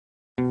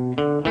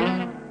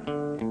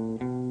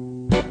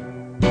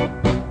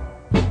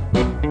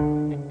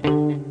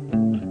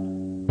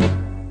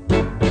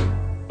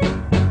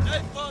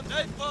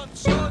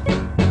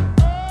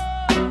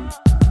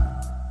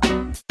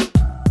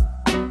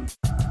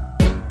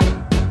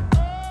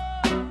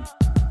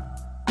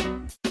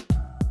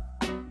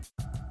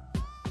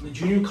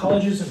junior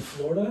colleges in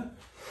Florida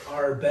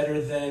are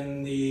better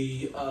than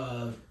the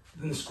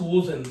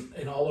schools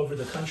and all over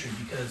the country,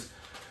 because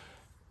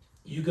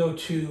if you go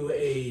to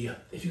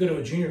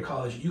a junior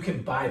college, you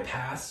can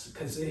bypass,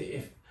 because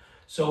if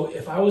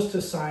I was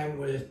to sign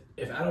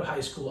if out of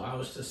high school I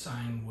was to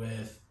sign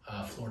with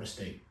Florida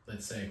State,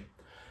 let's say,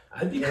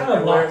 I'd be kind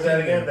of locked in. Where is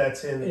that again?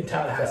 That's in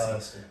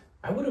Tallahassee.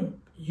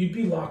 You'd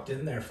be locked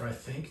in there for I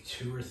think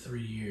 2 or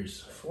 3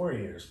 years. 4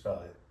 years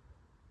probably.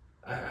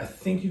 I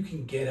think you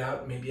can get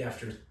out maybe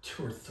after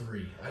 2 or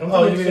 3. I don't.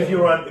 Oh, you mean if you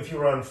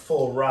were on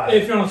full ride?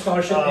 If you're on a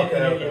scholarship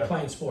and you're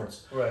playing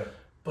sports, right?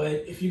 But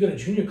if you go to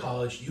junior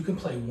college, you can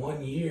play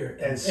 1 year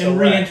and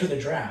re-enter the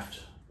draft.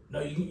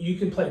 No, you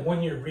can play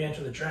 1 year,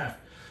 re-enter the draft.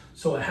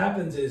 So what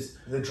happens is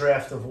the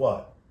draft of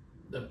what?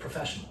 The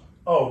professional.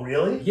 Oh,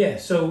 really? Yeah.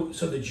 So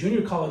the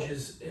junior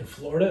colleges in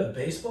Florida,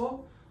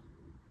 baseball,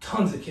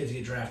 tons of kids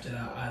get drafted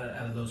out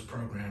of those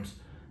programs.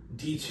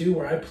 D2,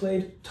 where I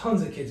played,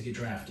 tons of kids get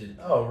drafted.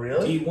 Oh,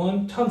 really?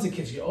 D1, tons of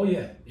kids get. Oh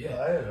yeah.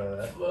 Oh, I didn't know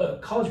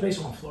that. College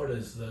baseball in Florida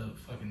is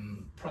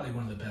probably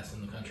one of the best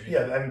in the country.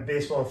 Yeah, I mean,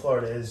 baseball in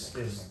Florida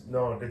is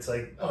known. It's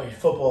like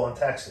football in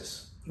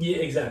Texas. Yeah,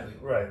 exactly.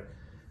 Right.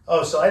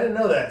 Oh, so I didn't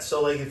know that.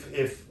 So like,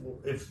 if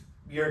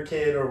your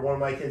kid or one of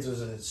my kids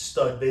was a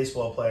stud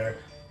baseball player,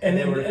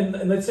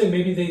 and let's say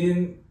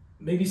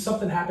maybe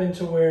something happened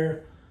to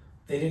where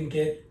they didn't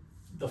get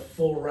the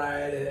full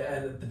ride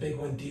at the Big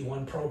One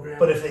D1 program.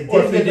 But if they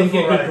didn't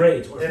get good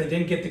grades, or if they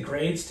didn't get the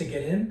grades to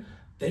get in,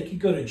 they could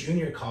go to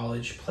junior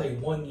college, play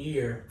 1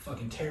 year,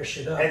 fucking tear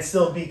shit up, and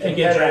still be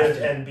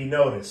competitive and be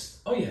noticed.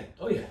 Oh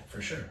yeah,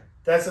 for sure.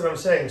 That's what I'm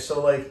saying.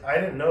 So like, I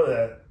didn't know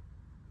that.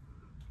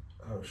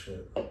 Oh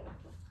shit.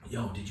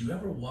 Yo, did you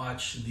ever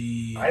watch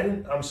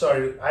I'm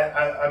sorry.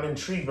 I'm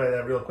intrigued by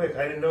that real quick.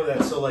 I didn't know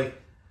that. So like,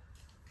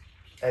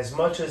 as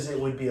much as it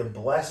would be a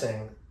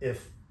blessing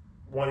if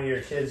one of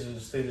your kids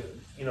was to,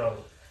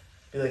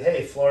 be like,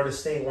 hey, Florida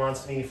State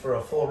wants me for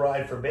a full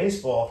ride for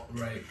baseball.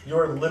 Right.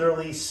 You're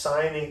literally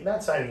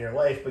not signing your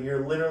life, but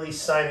you're literally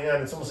signing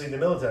on. It's almost like the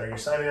military. You're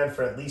signing on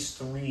for at least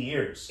 3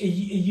 years. It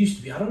used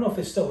to be. I don't know if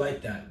it's still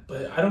like that,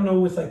 but I don't know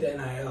with like the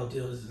NIL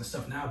deals and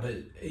stuff now, but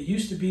it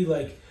used to be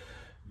like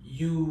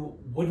you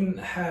wouldn't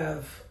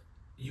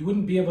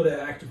be able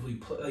to actively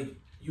play. Like,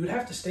 you would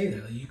have to stay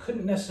there. Like, you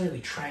couldn't necessarily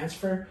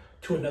transfer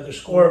to another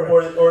school.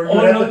 Or you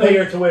have to pay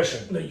your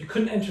tuition. No, you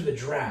couldn't enter the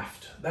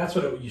draft. That's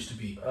what it used to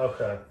be.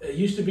 Okay. It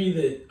used to be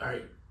that, all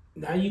right,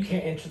 now you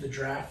can't enter the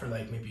draft for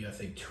like maybe I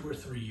think 2 or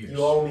 3 years.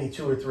 You owe me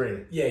 2 or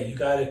 3. Yeah, you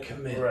got to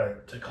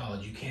commit to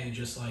college. You can't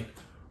just like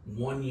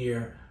 1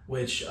 year,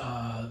 which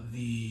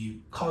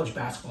the college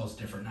basketball is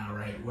different now,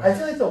 right? I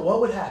feel like though,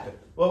 what would happen?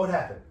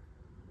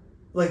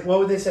 Like, what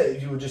would they say?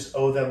 You would just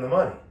owe them the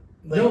money?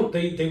 Like, no,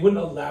 they wouldn't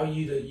allow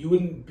you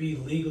wouldn't be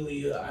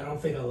legally, I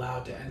don't think,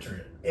 allowed to enter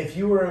it. If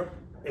you were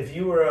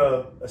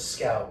a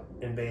scout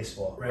in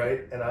baseball,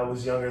 right? And I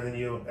was younger than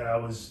you, and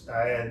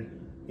I had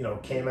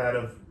came out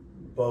of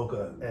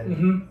Boca,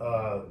 and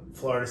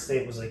Florida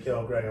State was like,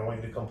 yo, Greg, I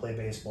want you to come play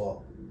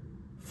baseball.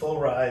 Full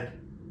ride,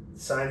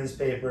 sign these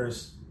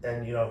papers,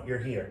 and you're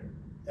here.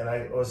 And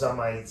I was on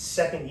my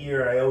second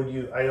year, I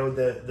owed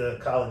the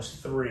college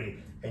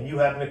 3, and you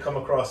happened to come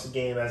across the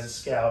game as a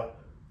scout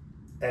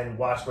and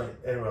watch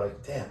and we're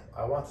like, damn,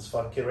 I want this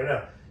fucking kid right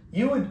now.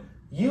 You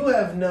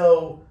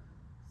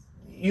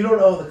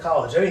don't owe the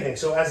college anything.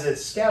 So as a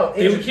scout,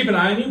 they would keep an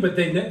eye on you, but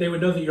they would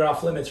know that you're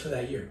off limits for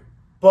that year.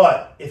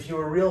 But if you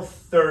were real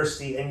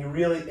thirsty and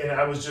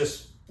I was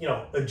just,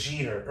 a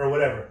Jeter or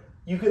whatever,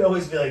 you could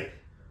always be like,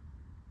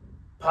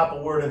 pop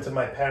a word into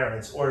my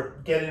parents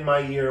or get in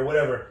my ear or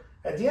whatever.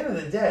 At the end of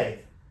the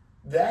day,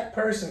 that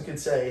person could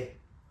say,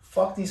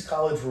 fuck these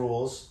college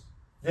rules.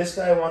 This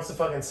guy wants to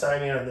fucking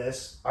sign me on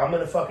this. I'm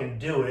going to fucking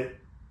do it.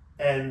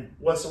 And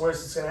what's the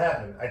worst that's going to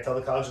happen? I tell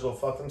the college to go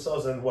fuck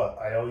themselves, and what?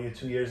 I owe you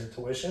 2 years of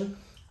tuition?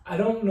 I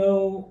don't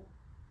know.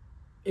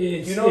 Do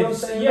you know what I'm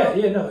saying?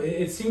 Yeah, no.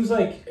 It seems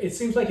like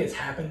it's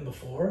happened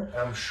before.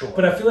 I'm sure.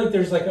 But I feel like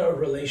there's like a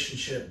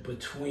relationship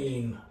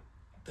between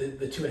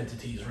the two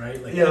entities,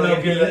 right? Like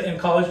MLB and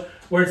college,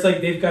 where it's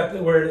like they've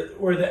got where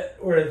the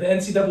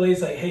NCAA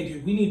is like, hey,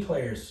 dude, we need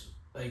players.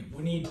 Like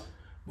we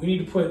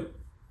need to put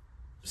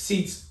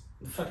seats,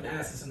 fucking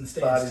asses in the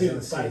stands too,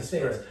 by the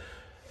stands. Right.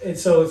 And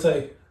so it's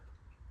like,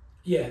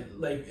 yeah,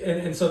 like,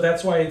 and so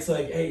that's why it's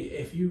like, hey,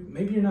 if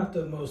maybe you're not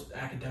the most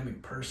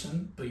academic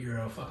person, but you're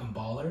a fucking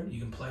baller, you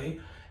can play,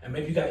 and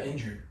maybe you got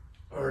injured,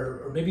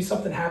 or maybe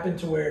something happened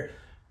to where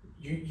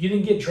you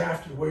didn't get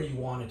drafted where you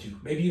wanted to.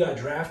 Maybe you got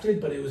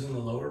drafted, but it was in the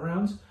lower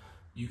rounds.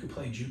 You could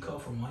play JUCO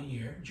for 1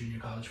 year, junior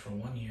college for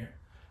 1 year,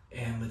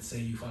 and let's say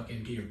you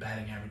fucking get your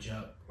batting average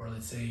up, or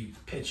let's say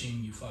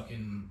pitching, you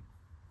fucking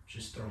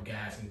just throw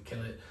gas and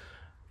kill it.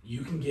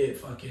 You can get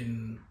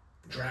fucking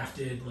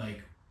drafted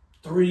like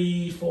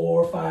 3,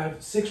 4,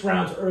 5, 6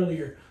 rounds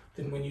earlier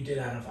than when you did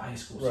out of high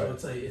school. Right. So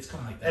it's like, it's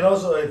kind of like that. And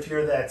also, if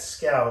you're that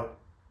scout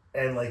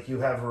and like you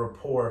have a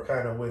rapport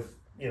kind of with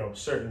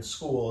certain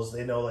schools,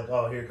 they know like,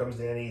 oh, here comes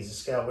Danny, he's a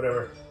scout,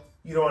 whatever.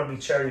 You don't want to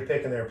be cherry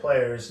picking their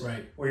players,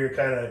 right? Where you're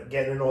kind of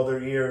getting in all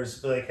their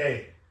ears, be like,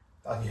 hey,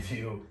 I'll give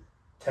you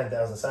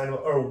 10,000 sign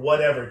or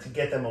whatever to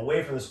get them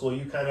away from the school.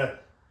 You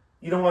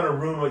don't want to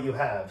ruin what you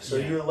have. So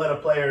you let a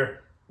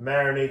player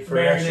marinate for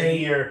an extra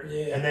year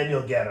and then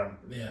you'll get them.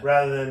 Yeah.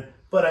 Rather than,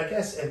 but I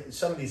guess if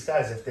some of these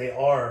guys, if they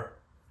are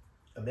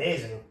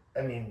amazing,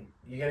 I mean,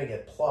 you're going to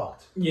get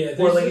plucked. Yeah.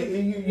 Or like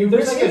you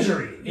risk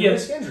injury.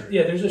 Risk injury.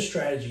 Yeah, there's a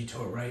strategy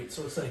to it, right?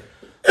 So it's like,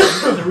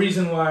 the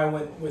reason why I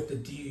went with the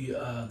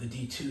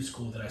D2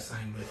 school that I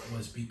signed with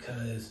was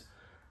because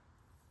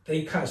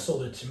they kind of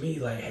sold it to me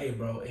like, hey,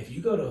 bro, if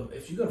you go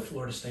to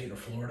Florida State or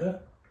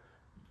Florida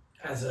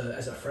as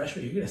a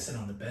freshman, you're gonna sit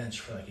on the bench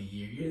for like a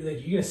year.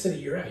 You're gonna sit a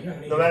year out. You're not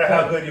gonna no matter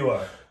how good you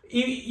are.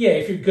 Yeah,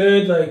 if you're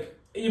good, like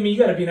I mean, you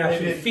got to be an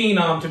absolute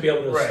phenom to be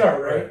able to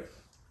start,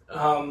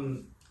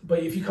 right? But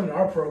if you come to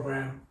our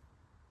program,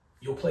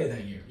 you'll play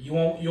that year. You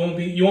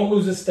won't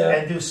lose a step.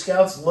 And do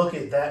scouts look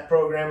at that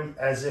program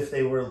as if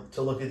they were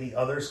to look at the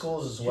other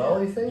schools as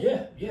well? You think?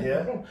 Yeah.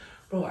 No,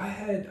 bro, I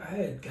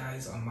had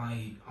guys on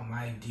my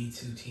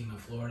D2 team in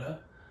Florida.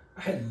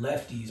 I had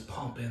lefties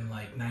pumping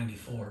like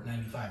 94,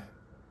 95.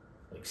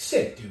 Like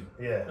sick, dude.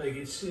 Yeah. Like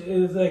it's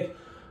like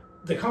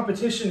the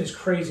competition is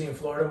crazy in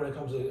Florida when it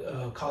comes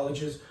to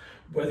colleges,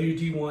 whether you're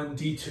D1,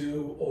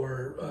 D2,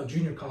 or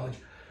junior college.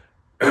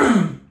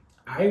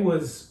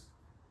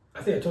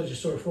 I think I told you a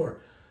story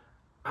before.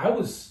 I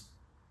was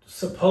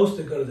supposed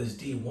to go to this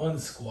D1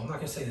 school. I'm not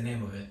going to say the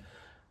name of it.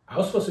 I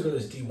was supposed to go to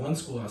this D1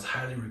 school I was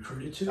highly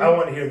recruited to. I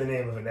want to hear the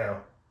name of it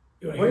now.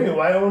 What do you mean?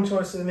 Why don't you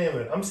want to say the name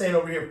of it? I'm saying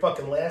over here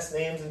fucking last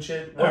names and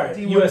shit. All right,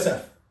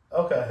 USF.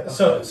 Okay.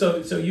 So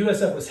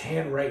USF was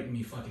handwriting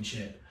me fucking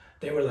shit.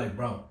 They were like,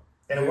 bro.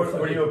 And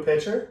were you a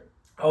pitcher?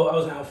 Oh, I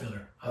was an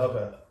outfielder.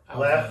 Okay.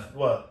 Left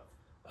what?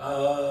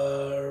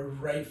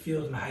 Right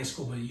field in high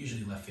school, but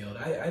usually left field.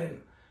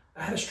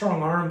 I had a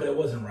strong arm, but it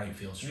wasn't right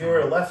field strong. You were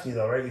a lefty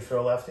though, right? You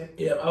throw a lefty?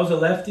 Yeah, I was a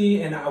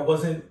lefty, and I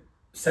wasn't.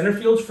 Center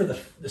field's for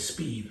the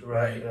speed,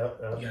 right?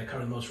 Yeah. You gotta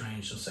cover the most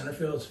range. So center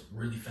field's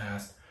really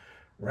fast.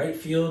 Right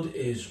field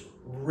is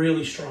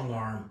really strong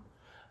arm.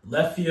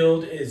 Left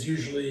field is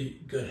usually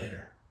good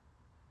hitter.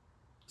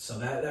 So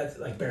that's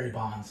like Barry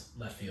Bonds,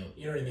 left field.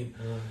 You know what I mean?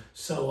 Mm.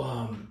 So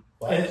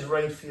why is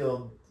right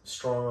field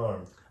strong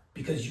arm?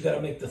 Because you got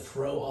to make the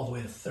throw all the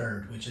way to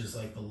third, which is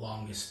like the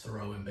longest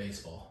throw in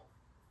baseball.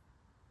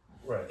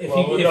 Right. If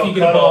you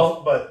get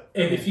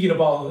a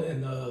ball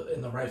in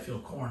the right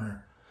field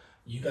corner,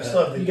 you got to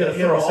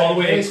throw all the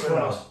way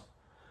across.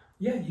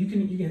 Yeah, you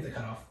can hit the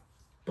cutoff,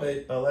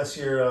 but unless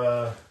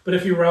you're. But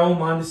if you're Raul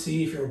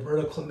Mondesi, if you're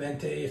Roberto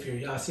Clemente, if you're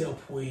Yasiel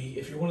Puig,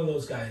 if you're one of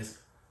those guys.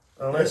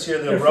 Unless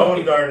you're the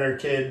Rowan Gardner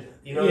kid,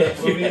 you know that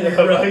movie?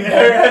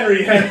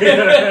 Henry.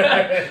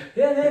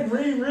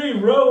 Henry,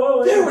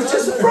 Rowan. There was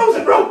just a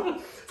frozen rope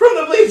from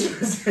the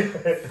bleachers.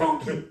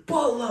 Funky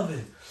butt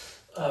loving.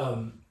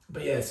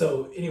 But yeah,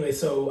 so anyway,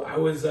 so I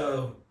was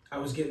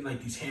getting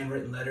like these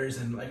handwritten letters,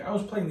 and like I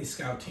was playing these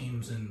scout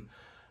teams,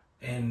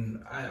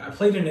 and I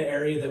played in an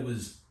area that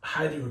was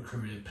highly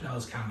recruited.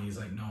 Pinellas County is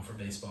like known for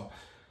baseball.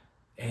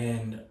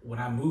 And when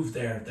I moved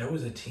there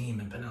was a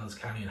team in Pinellas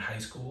County in high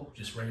school,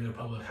 just regular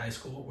public high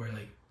school, where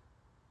like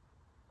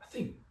I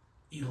think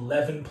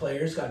 11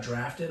 players got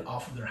drafted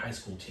off of their high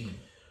school team.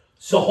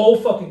 So the whole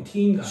fucking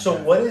team got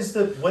drafted. what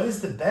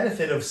is the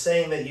benefit of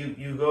saying that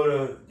you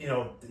go to, you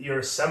know, you're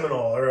a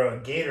Seminole or a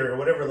Gator or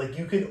whatever? Like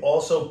you could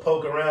also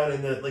poke around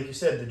in the, like you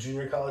said, the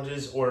junior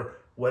colleges or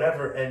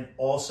whatever, and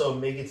also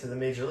make it to the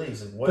major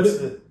leagues. Like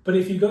but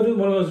if you go to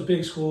one of those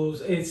big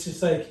schools, it's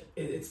just like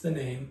it's the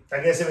name. I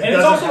guess and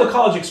it's also the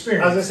college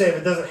experience. I was gonna say if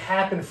it doesn't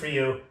happen for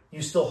you,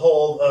 you still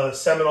hold a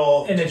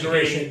Seminole an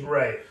education,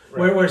 right?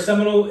 Where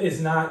Seminole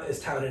is not as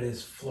touted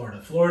as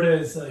Florida. Florida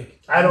is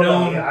like I don't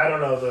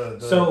know the.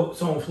 So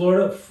in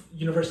Florida,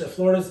 University of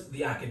Florida's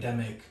the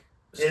academic.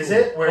 School. Is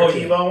it where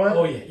T-Ball went?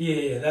 Oh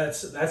yeah.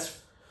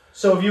 That's.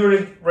 So if you were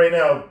to right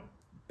now,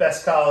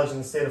 best college in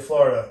the state of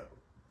Florida,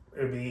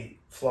 it would be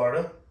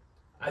Florida.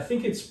 I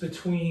think it's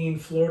between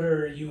Florida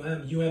or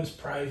UM. UM's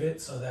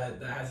private, so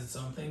that has its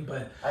own thing.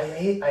 But I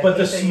hate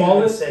the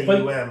smallest, say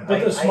but, UM.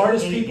 But the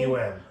smartest I hate people,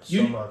 UM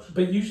so much.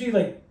 But usually,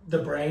 like the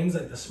brains,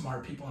 like the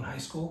smart people in high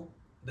school,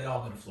 they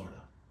all go to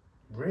Florida.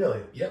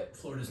 Really? Yep,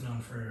 Florida's known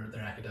for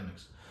their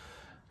academics,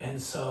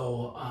 and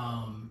so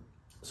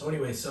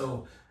anyway,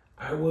 so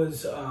I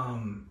was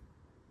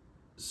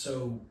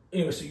so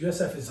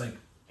USF is like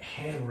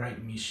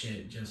handwriting me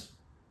shit, just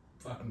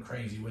fucking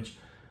crazy, which.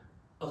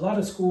 A lot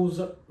of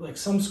schools, like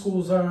some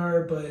schools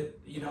are, but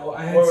you know,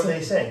 I had. What were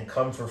they saying?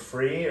 Come for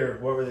free, or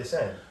what were they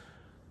saying?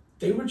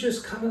 They were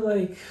just kind of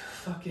like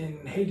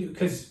fucking, hey, dude,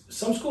 because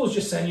some schools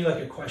just send you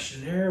like a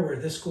questionnaire, where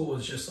this school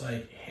was just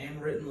like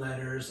handwritten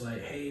letters,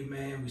 like, hey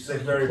man, we saw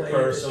like you very play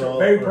personal,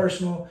 very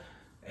personal.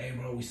 Hey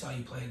bro, we saw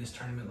you play this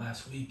tournament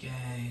last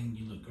weekend.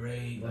 You look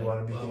great. We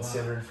want to be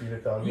considered for you to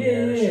come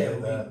here.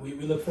 Yeah. We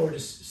look forward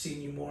to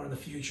seeing you more in the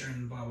future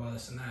and blah blah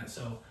this and that.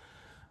 So,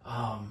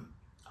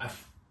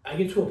 I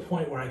get to a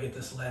point where I get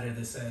this letter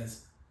that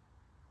says,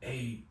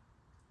 hey,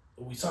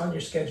 we saw on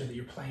your schedule that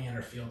you're playing at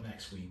our field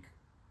next week.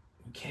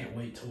 We can't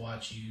wait to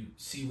watch you,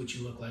 see what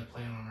you look like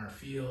playing on our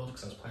field,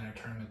 because I was playing a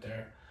tournament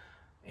there.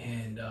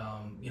 and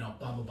blah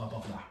blah blah blah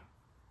blah,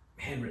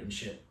 handwritten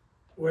shit.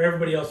 Where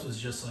everybody else was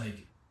just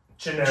like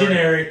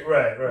generic,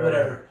 right,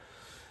 whatever.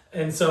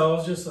 And so I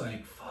was just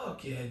like,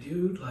 fuck yeah,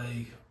 dude,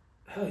 like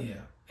hell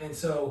yeah. And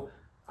so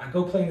I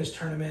go play in this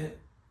tournament,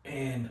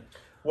 and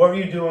what were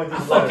you doing with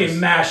these letters? Fucking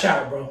mash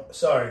out, bro.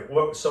 Sorry.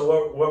 What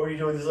were you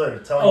doing with these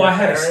letters? Telling your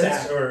parents? I had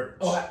a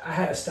stack. I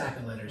had a stack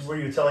of letters. Were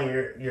you telling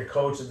your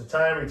coach at the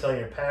time? Were you telling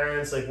your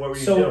parents? Like, what were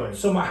you doing?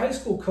 So my high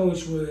school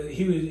coach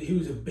he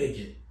was a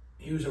bigot.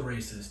 He was a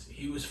racist.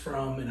 He was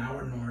from an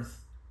hour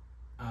north,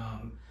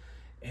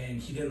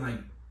 and he didn't like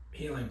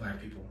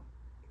black people.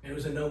 It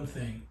was a known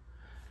thing,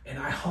 and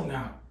I hung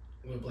out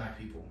with black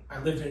people. I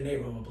lived in a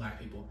neighborhood with black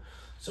people.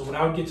 So when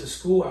I would get to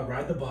school, I'd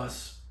ride the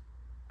bus.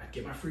 I'd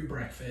get my free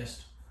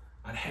breakfast.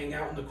 I'd hang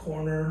out in the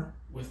corner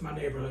with my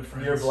neighborhood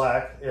friends. You're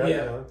black.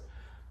 Yeah.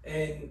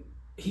 And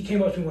he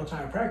came up to me one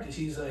time in practice.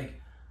 He's like,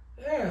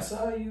 "Yeah, I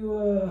saw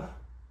you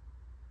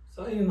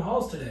in the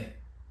halls today.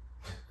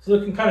 It's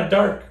looking kind of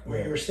dark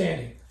where you were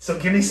standing. So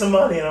give me some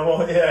money and I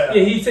won't." Yeah.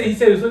 Yeah, he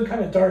said it was looking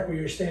kind of dark where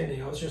you were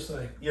standing. I was just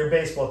like, your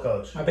baseball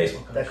coach. My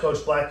baseball coach. That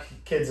coached black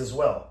kids as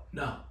well.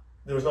 No.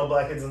 There was no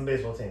black kids in the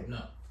baseball team.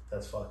 No.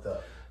 That's fucked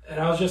up. And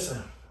I was just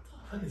like,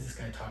 what the fuck is this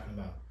guy talking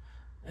about?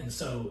 And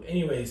so,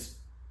 anyways,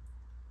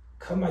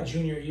 come my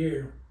junior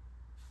year,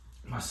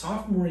 my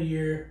sophomore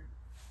year,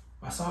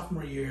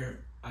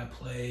 I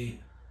play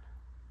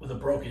with a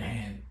broken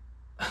hand.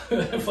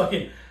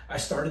 I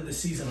started the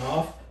season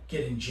off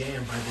getting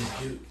jammed by this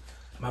dude.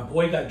 My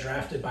boy got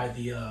drafted by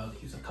the.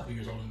 He was a couple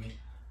years older than me.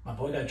 My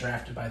boy got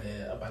drafted by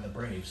the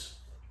Braves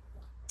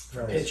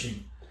for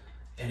pitching,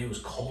 and it was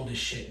cold as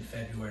shit in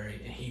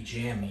February, and he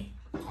jammed me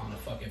on a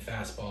fucking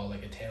fastball,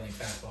 like a tailing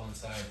fastball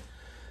inside,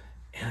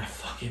 and I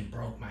fucking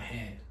broke my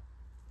hand.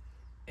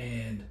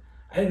 And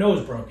I didn't know it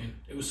was broken.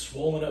 It was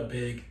swollen up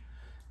big,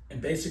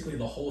 and basically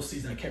the whole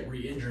season I kept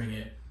re-injuring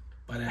it,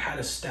 but I had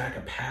to stack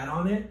a pad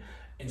on it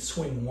and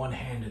swing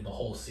one-handed the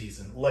whole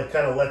season. Like,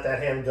 kind of let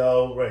that hand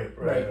go.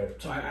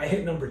 Right. So I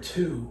hit number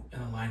 2 in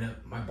the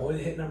lineup. My boy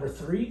that hit number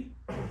 3,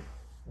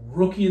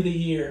 Rookie of the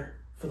Year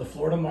for the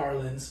Florida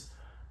Marlins,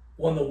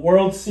 won the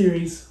World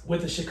Series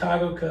with the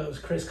Chicago Cubs,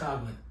 Chris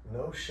Coughlin.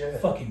 No shit.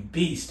 Fucking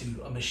beast, dude.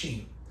 A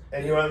machine.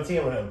 And you were on the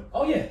team with him?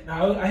 Oh, yeah.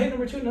 No, I hit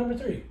number 2 and number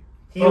 3.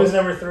 He was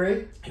number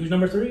 3? He was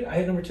number 3. I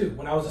hit number 2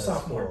 when I was a That's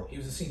sophomore. Cool. He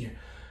was a senior.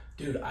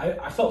 Dude,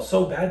 I felt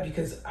so bad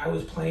because I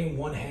was playing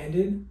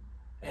one-handed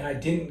and I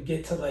didn't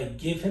get to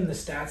give him the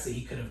stats that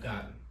he could have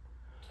gotten.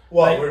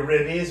 What, with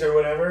ribbies or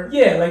whatever?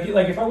 Yeah,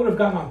 like if I would have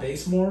gotten on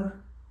base more,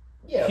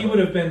 he would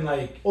have been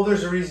like... Well,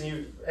 there's a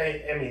reason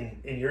I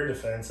mean, in your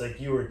defense,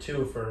 you were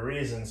 2 for a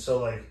reason.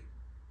 So,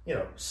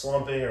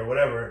 slumping or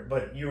whatever,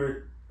 but you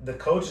were, the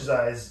coach's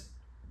eyes,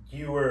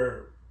 you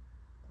were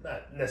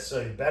not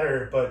necessarily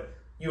better, but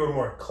you were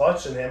more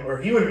clutch than him, or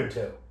he would have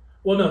been 2.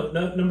 Well,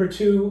 no, number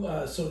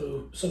 2,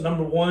 so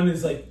number 1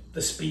 is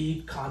the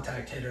speed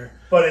contact hitter.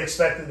 But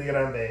expected to get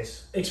on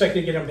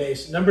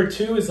base. Number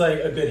 2 is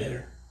a good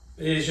hitter.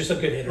 It is just a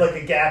good hitter. Like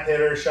a gap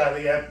hitter, shot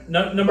the gap.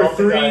 Number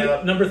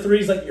 3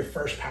 is your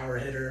first power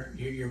hitter.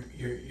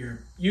 You're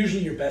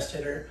usually your best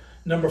hitter.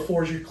 Number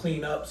 4 is your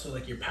cleanup, so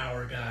your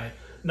power guy.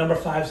 Number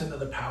 5 is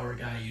another power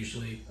guy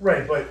usually.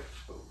 Right, but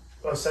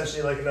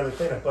essentially another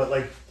cleanup. But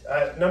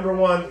number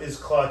 1 is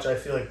clutch. I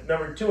feel like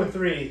number 2 and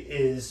 3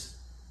 is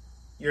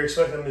you're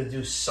expecting them to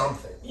do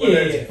something. Whether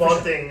it's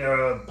bunting,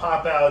 sure.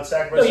 Pop out,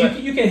 sacrifice. No,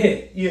 you can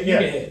hit. You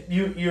can hit.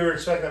 You're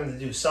expecting them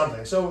to do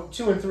something. So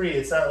 2 and 3,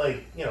 it's not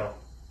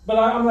But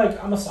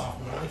I'm a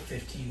sophomore. I'm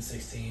 15,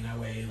 16. I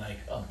weigh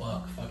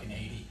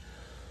 $180.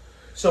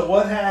 So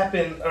what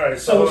happened? All right.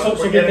 So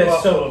get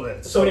this. A little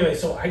bit. So anyway,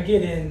 so I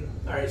get in.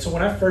 All right. So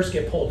when I first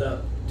get pulled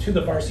up to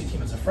the varsity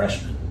team as a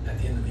freshman at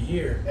the end of the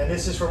year. And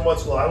this is from what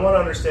school? I want to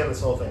understand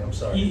this whole thing. I'm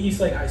sorry. East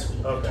Lake High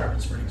School, Tarpon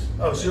Springs.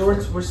 Oh, so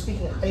we're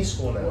speaking high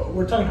school now.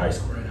 We're talking high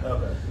school right now.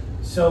 Okay.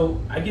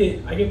 So I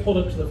get pulled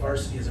up to the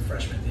varsity as a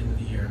freshman at the end of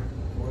the year.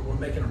 We're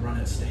making a run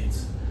at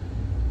states.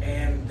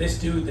 And this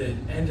dude that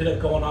ended up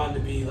going on to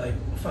be a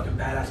fucking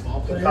badass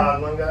ball player. The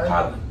Coughlin guy?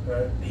 Coughlin.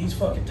 Right. He's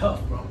fucking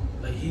tough, bro.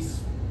 He's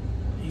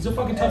a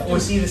fucking tough dude.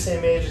 Was he the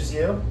same age as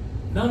you?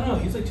 No,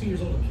 he's 2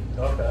 years older than me.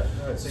 Okay.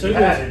 All right. So you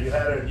had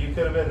it. You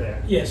could have been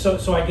there. Yeah,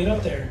 so I get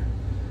up there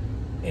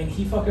and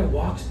he fucking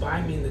walks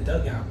by me in the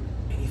dugout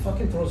and he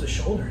fucking throws a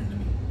shoulder into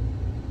me.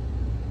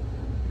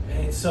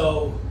 And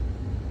so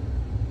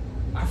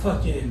I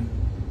said,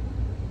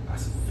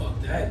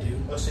 fuck that,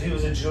 dude. Oh, so he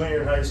was a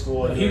junior in high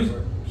school. No,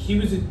 he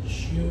was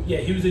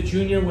a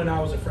junior when I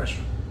was a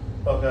freshman.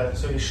 Okay,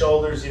 so he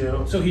shoulders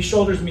you. So he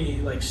shoulders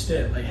me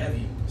stiff,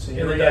 heavy. So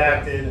you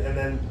reacted, and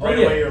then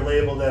away you're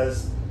labeled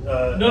as.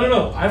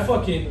 No. I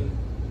fucking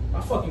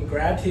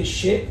grabbed his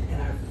shit,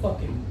 and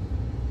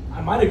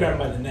I might have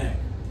grabbed him by the neck,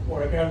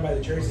 or I grabbed him by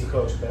the jersey. Was the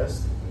coach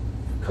pissed?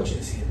 Coach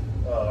didn't see it.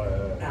 Oh,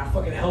 right. And I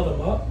fucking held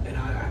him up, and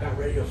I got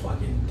ready to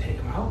fucking take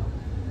him out.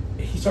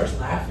 And he starts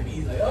laughing.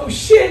 He's like, "Oh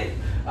shit,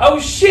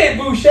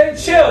 Boucher,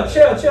 chill."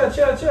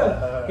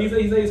 He's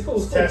like, it's cool.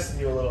 He's testing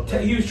you a little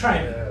bit. He was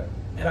trying,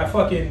 and I was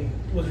fucking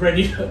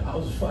ready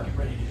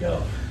to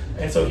go.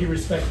 And so he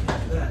respected me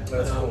for that.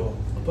 That's cool.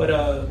 But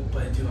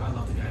dude, I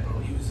love the guy, bro.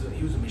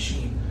 He was a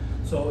machine.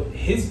 So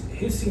his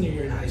senior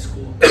year in high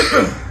school,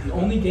 the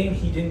only game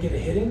he didn't get a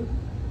hit in,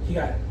 he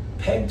got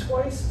pegged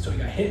twice. So he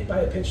got hit by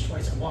a pitch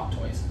twice and walked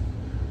twice.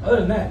 Other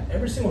than that,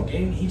 every single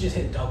game he just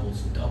hit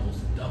doubles.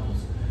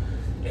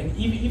 And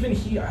even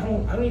he, I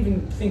don't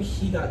even think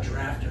he got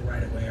drafted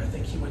right away. I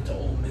think he went to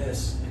Ole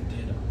Miss and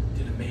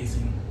did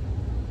amazing,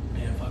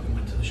 and fucking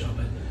went to the show.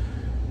 But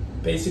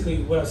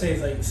basically, what I say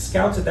is like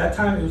scouts at that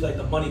time, it was like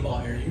the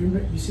Moneyball era.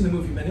 You seen the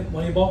movie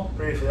Moneyball?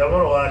 Briefly, I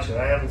want to watch it.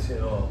 I haven't seen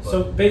it all. But.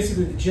 So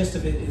basically, the gist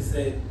of it is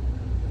that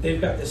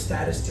they've got this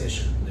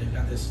statistician. They've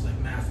got this like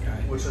math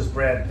guy, which was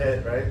Brad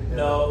Pitt, right?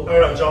 No,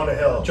 Jonah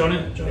Hill.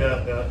 Jonah.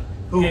 Yeah.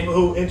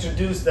 Who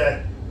introduced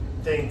that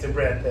thing to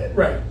Brad Pitt?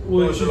 Right.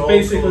 Which is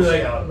basically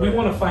like scout, we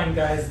want to find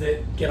guys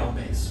that get on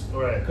base,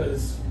 right?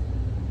 Because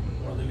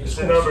it's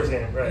a numbers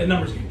game, right? A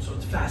numbers game, so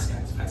it's fast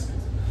guys.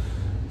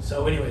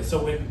 So anyway,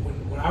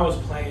 when I was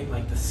playing,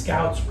 like the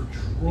scouts were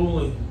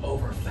drooling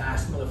over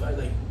fast motherfuckers,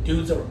 like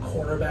dudes that were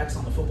cornerbacks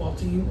on the football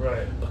team,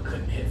 right? But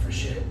couldn't hit for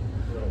shit.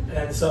 Right.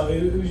 And so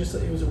it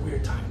was a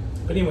weird time.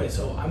 But anyway,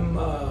 so I'm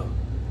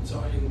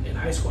in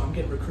high school, I'm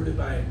getting recruited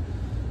by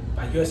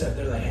USF.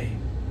 They're like, hey,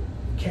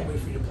 can't wait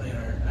for you to play at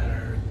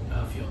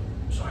our field.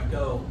 So I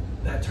go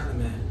that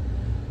tournament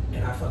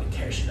and I fucking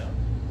tear shit up.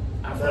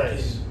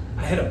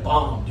 I hit a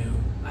bomb, dude.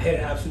 I hit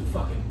an absolute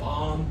fucking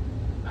bomb.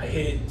 I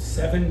hit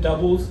 7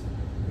 doubles,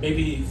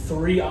 maybe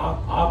 3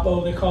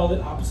 oppo, they called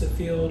it, opposite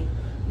field,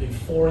 maybe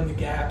 4 in the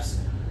gaps.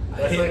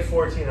 That's like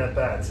 14 at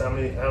bats. How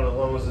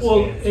long was this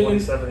game?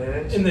 27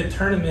 innings? In the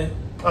tournament.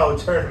 Oh,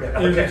 tournament.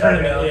 Okay. It was a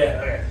tournament,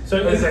 yeah. Okay. So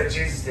it was like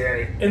Jesus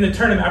Daddy. In the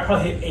tournament, I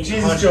probably hit 800.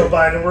 Jesus Joe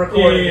Biden, we're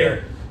recording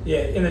here. Yeah,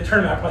 in the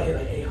tournament, I probably hit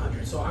like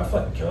 800. So I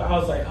fucking killed. I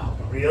was like, oh,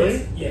 bro.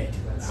 Really? Yeah, dude.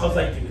 I was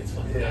like, dude, it's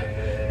fucking yeah.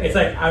 It's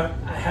like I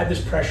had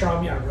this pressure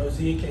on me. I rose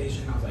the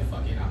occasion. I was like,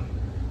 fuck it,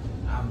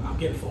 I'm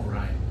getting full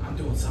ride. I'm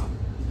doing something.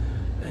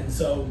 And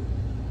so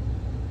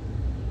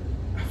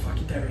I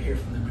fucking never hear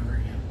from them ever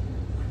again.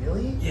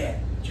 Really? Yeah,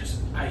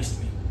 just iced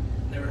me.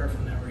 Never heard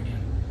from them ever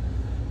again.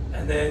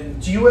 And then,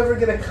 do you ever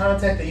get a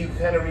contact that you can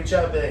kind of reach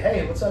out and be like,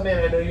 hey, what's up,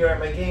 man? I know you're at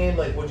my game.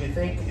 Like, what'd you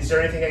think? Is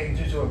there anything I can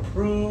do to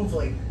improve?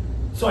 Like,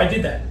 so I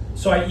did that.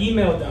 So I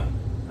emailed them.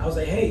 I was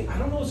like, hey, I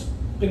don't know what's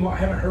been. I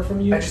haven't heard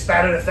from you. I just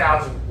batted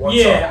 1,000.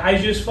 Yeah, I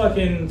just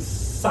fucking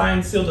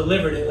signed, sealed,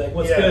 delivered it. Like,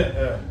 what's good?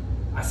 Yeah.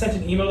 I sent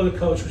an email to the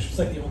coach, which was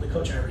like the only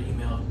coach I ever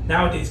emailed.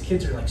 Nowadays,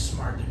 kids are like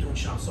smart. They're doing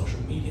shit on social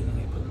media and then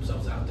they put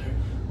themselves out there.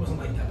 It wasn't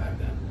like that back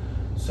then.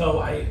 So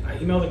I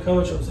emailed the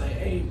coach. I was like,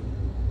 hey,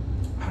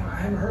 I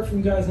haven't heard from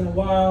you guys in a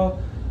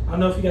while. I don't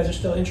know if you guys are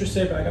still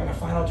interested, but I got my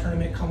final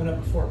tournament coming up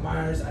in Fort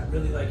Myers. I'd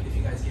really like it if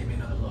you guys gave me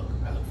another look.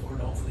 I look forward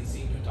to hopefully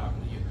seeing you and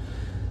talking to you.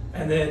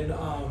 And then,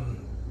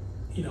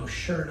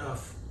 sure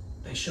enough,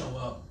 they show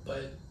up.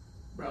 But,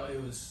 bro,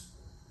 it was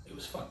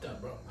fucked up,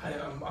 bro.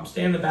 I'm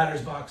staying in the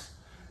batter's box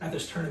at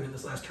this tournament,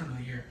 this last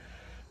tournament of the year.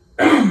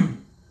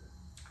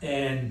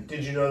 And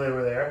did you know they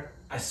were there?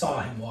 I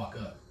saw him walk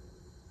up.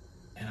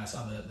 And I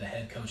saw the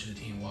head coach of the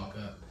team walk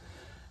up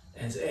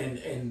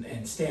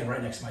and stand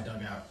right next to my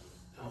dugout.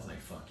 I was like,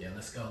 fuck yeah,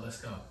 let's go.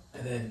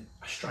 And then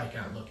I strike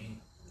out looking.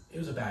 It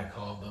was a bad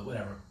call, but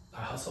whatever.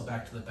 I hustle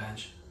back to the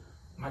bench.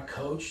 My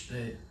coach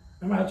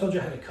remember I told you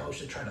I had a coach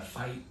that tried to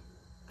fight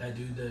that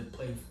dude that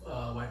played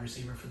wide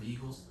receiver for the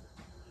Eagles?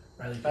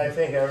 Riley King. I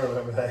think I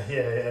remember that.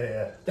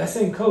 Yeah. That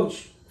same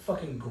coach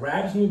fucking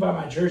grabs me by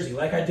my jersey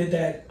like I did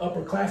that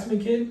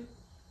upperclassman kid,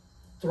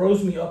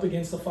 throws me up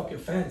against the fucking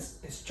fence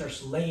and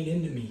starts laying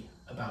into me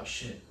about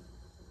shit.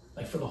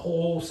 Like for the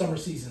whole summer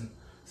season.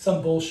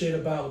 Some bullshit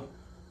about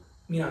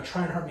me not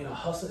trying hard, me not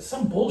hustling.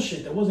 Some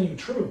bullshit that wasn't even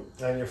true.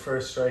 And your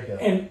first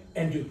strikeout.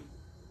 And dude,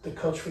 the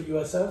coach for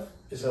USF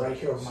is right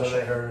here on my shoulder. So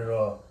they heard it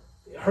all.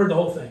 Heard the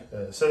whole thing.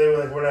 So they were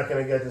like, we're not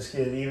going to get this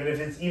kid. Even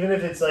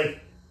if it's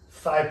like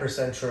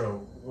 5%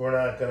 true, we're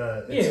not going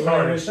to. It's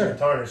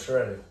tarnished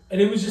already. And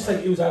it was just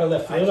like, it was out of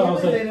left field. I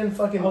can't believe they didn't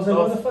fucking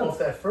off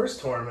that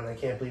first tournament. I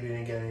can't believe he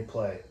didn't get any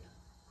play.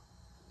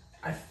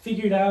 I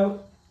figured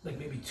out, like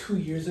maybe 2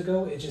 years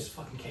ago, it just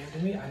fucking came to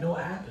me. I know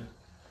what happened.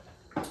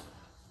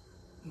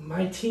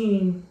 My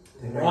team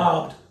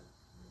robbed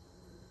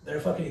their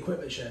fucking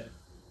equipment shed.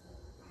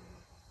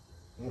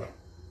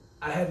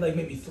 I had like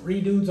maybe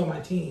 3 dudes on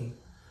my team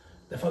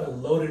that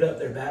fucking loaded up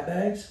their bat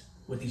bags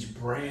with these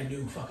brand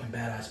new fucking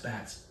badass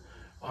bats.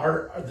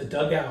 The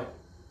dugout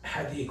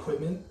had the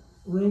equipment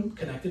room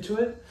connected to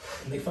it,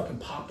 and they fucking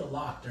popped the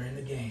lock during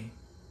the game,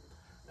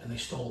 and they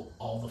stole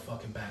all the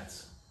fucking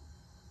bats.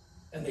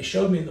 And they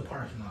showed me in the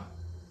parking lot.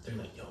 They're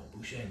like, yo,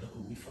 Boucher, look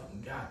what we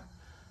fucking got.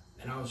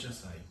 And I was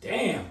just like,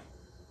 damn.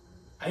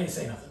 I didn't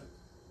say nothing.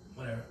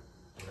 Whatever.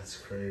 That's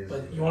crazy.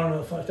 But you want to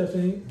know the fucked up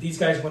thing? These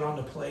guys went on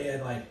to play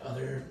at like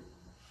other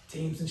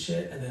teams and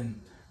shit, and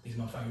then these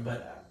motherfuckers.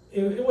 But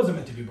it wasn't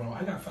meant to be, bro.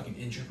 I got fucking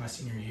injured my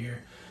senior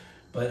year.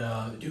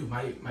 But dude,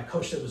 my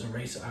coach that was a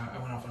racist. I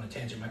went off on a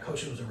tangent. My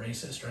coach that was a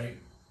racist, right?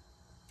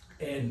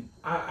 And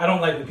I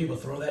don't like when people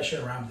throw that shit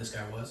around. But this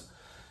guy was.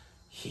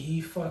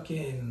 He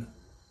fucking.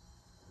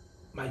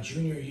 My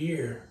junior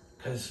year,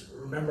 Because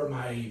remember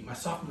my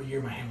sophomore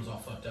year, my hand was all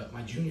fucked up.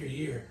 My junior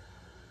year,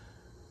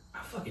 I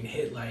fucking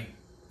hit like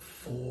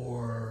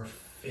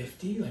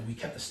 450. Like, we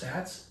kept the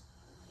stats.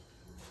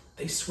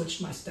 They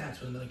switched my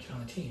stats with another kid on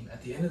the team.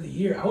 At the end of the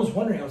year, I was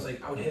wondering, I was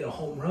like, I would hit a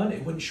home run.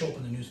 It wouldn't show up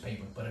in the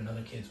newspaper, but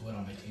another kid's would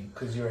on my team.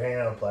 Because you were hanging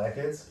out with black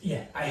kids?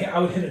 Yeah. I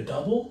would hit a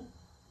double.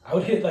 I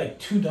would hit like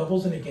 2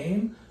 doubles in a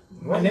game.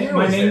 My name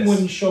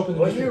wouldn't show up in the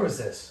What year was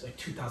this? Like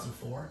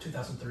 2004,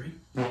 2003.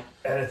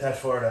 Edit that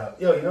far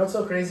out. Yo, you know what's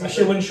so crazy? My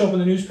shit wouldn't show up in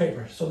the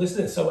newspaper. So this is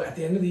it. So at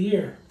the end of the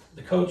year,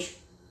 the coach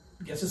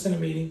gets us in a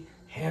meeting,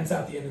 hands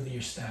out the end of the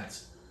year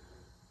stats.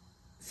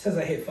 It says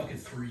I hit fucking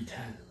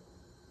 310.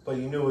 But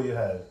you knew what you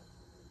had.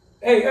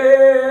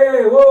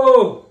 Hey,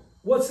 whoa,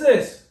 what's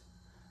this?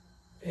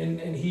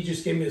 And he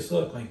just gave me this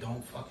look like,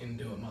 don't fucking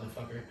do it,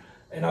 motherfucker.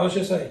 And I was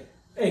just like,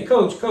 hey,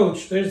 coach,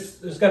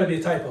 there's got to be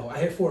a typo. I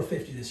hit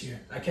 450 this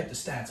year. I kept the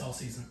stats all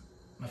season.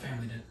 My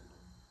family did.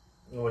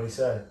 What'd he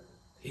say?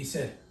 He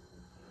said,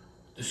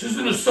 this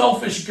isn't a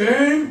selfish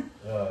game,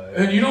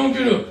 and you don't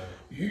get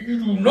you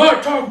do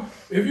not talk.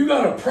 If you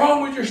got a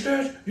problem with your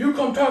stats, you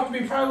come talk to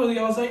me privately.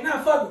 I was like,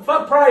 nah,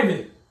 fuck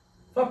private.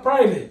 Fuck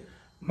private.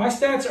 My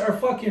stats are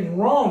fucking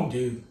wrong,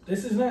 dude.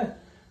 This is not.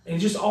 And it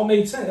just all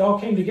made sense. It all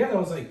came together. I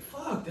was like,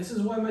 fuck, this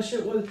is why my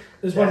shit was.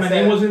 This is why my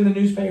name was in the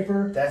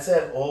newspaper. That's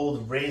that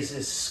old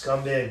racist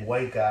scumbag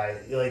white guy.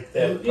 Like,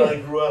 that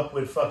probably grew up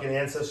with fucking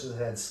ancestors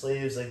that had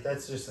slaves. Like,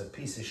 that's just a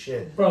piece of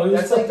shit. Bro, it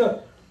was that's fucked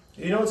up.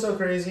 You know what's so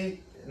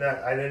crazy?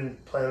 I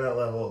didn't play on that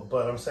level,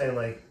 but I'm saying,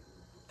 like,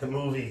 the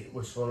movie,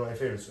 which is one of my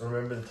favorites,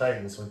 Remember the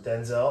Titans, with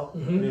Denzel,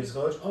 when he was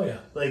coach. Oh, yeah.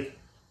 Like,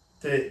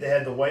 they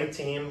had the white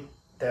team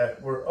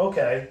that were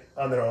okay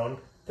on their own.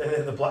 Then they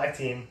had the black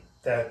team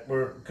that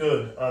were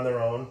good on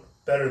their own,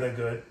 better than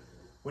good.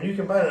 When you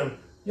combine them,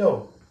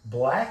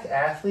 black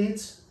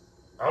athletes,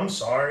 I'm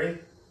sorry,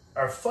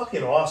 are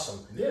fucking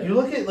awesome. Yeah. You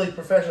look at, like,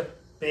 professional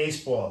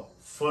baseball,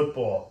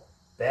 football,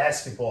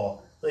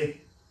 basketball,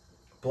 like,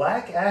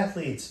 black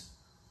athletes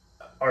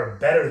are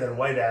better than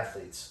white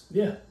athletes.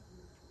 Yeah.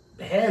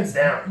 Hands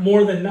down.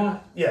 More than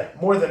not. Yeah,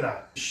 more than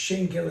not.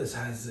 Shane Gillis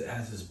has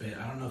this bit.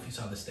 I don't know if you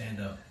saw the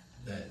stand-up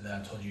that I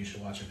told you should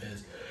watch of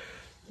his.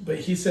 But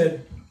he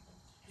said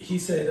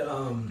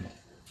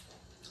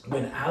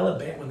when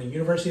the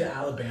University of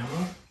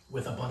Alabama,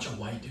 with a bunch of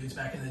white dudes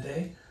back in the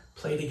day,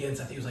 played against,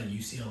 I think it was like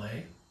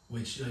UCLA,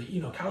 which,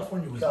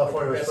 California was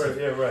first,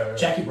 yeah, right.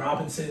 Jackie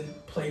Robinson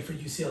played for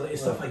UCLA and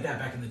stuff like that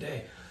back in the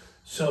day.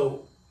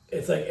 So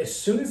it's like, as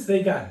soon as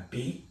they got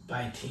beat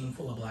by a team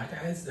full of black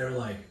guys, they were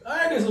like,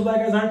 I guess those black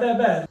guys aren't that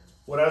bad.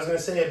 What I was going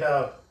to say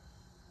about,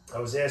 I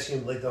was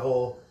asking, like, the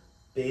whole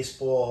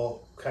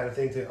baseball kind of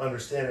thing to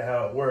understand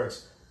how it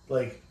works.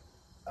 Like,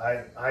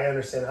 I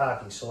understand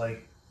hockey, so,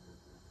 like,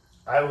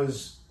 I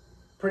was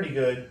pretty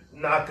good,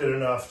 not good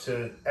enough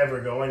to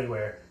ever go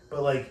anywhere,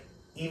 but, like,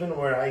 even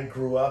where I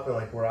grew up and,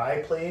 like, where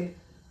I played,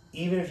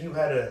 even if you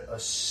had a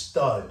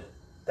stud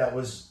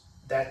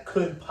that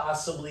could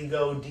possibly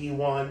go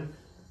D1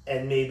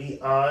 and maybe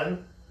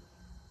on,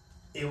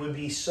 it would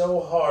be so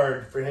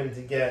hard for him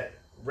to get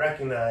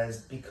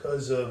recognized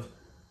because of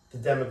the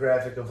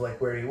demographic of,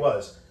 like, where he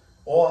was.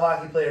 All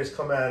hockey players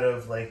come out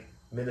of, like,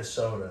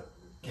 Minnesota,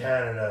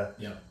 Canada,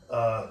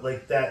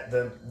 like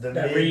the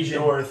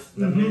mid-north,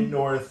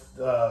 mid-north,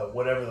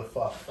 whatever the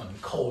fuck. Fucking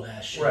cold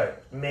ass shit.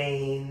 Right.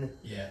 Maine.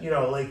 Yeah.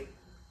 Like,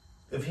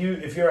 if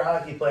you're a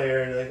hockey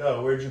player and you're like,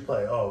 oh, where'd you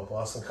play? Oh,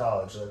 Boston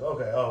College. Like,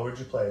 okay. Oh, where'd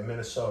you play?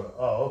 Minnesota.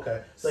 Oh,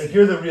 okay. Like,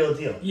 you're the real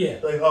deal. Yeah.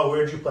 Like, oh,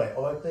 where'd you play?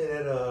 Oh, I played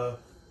at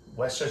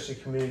Westchester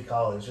Community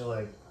College. You're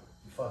like,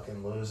 you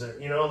fucking loser.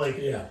 Like,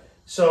 yeah.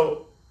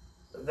 So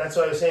that's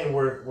what I was saying,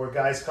 where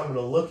guys coming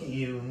to look at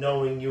you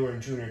knowing you were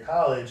in junior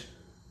college,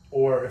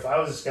 or if I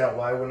was a scout,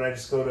 why wouldn't I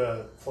just go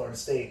to Florida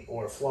State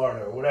or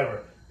Florida or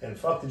whatever and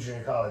fuck the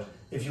junior college?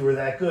 If you were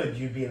that good,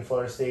 you'd be in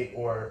Florida State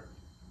or,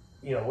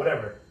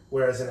 whatever.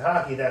 Whereas in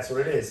hockey, that's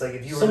what it is. Like,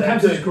 if you were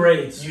sometimes that good, it's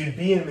grades. You'd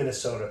be in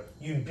Minnesota.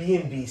 You'd be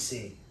in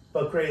BC.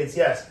 But grades,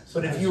 yes.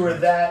 But if you were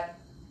that,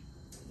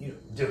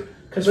 dude.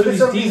 Because for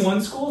these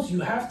D1 schools, you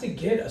have to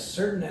get a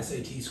certain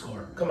SAT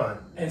score. Come on.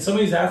 And some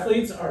of these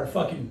athletes are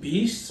fucking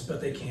beasts,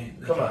 but they can't.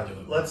 They can't do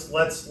it.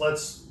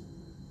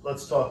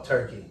 Let's talk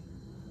turkey.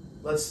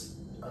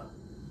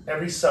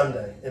 Every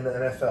Sunday in the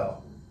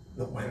NFL,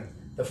 when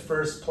the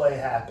first play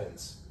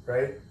happens,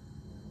 right?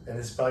 And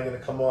this is probably going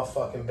to come off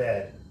fucking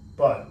bad,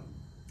 but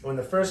when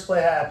the first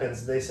play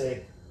happens, they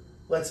say,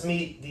 let's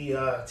meet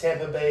the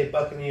Tampa Bay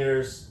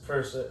Buccaneers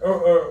first,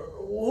 or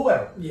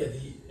whoever. Yeah,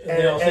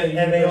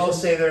 and they all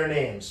say their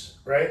names,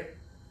 right?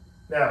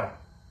 Now,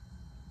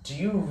 do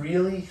you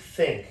really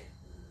think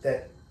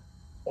that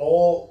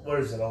all,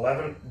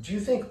 11? Do you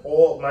think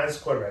minus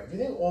quarterback, do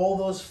you think all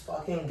those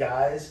fucking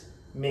guys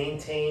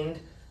maintained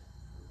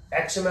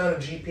X amount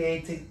of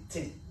GPA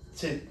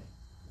to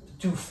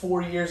do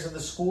 4 years of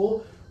the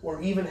school, or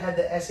even had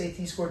the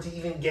SAT score to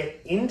even get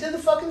into the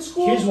fucking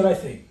school? Here's what I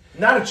think.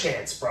 Not a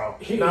chance, bro.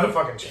 Not a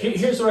fucking chance.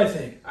 Here's what I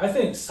think. I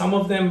think some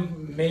of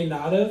them may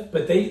not have,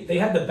 but they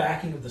had the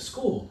backing of the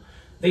school.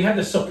 They had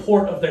the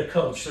support of their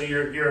coach. So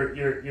you're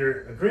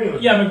agreeing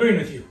with me? Yeah, I'm agreeing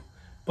with you.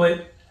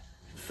 But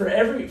for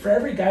every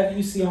guy that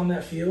you see on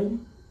that field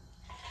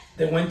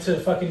that went to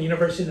fucking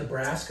University of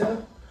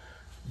Nebraska,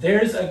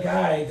 there's a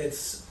guy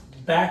that's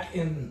back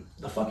in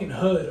the fucking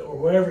hood or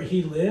wherever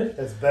he lived.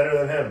 That's better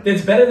than him.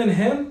 That's better than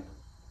him.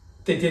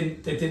 That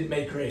didn't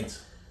make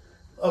grades.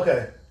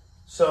 Okay,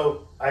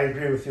 so I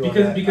agree with you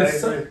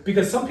because on that.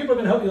 Because some people are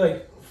gonna help you.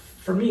 Like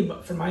for me,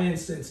 for my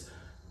instance,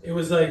 it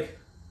was like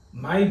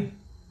my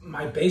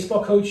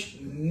baseball coach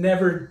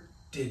never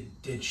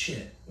did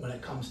shit when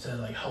it comes to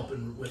like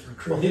helping with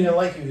recruiting. Well, he didn't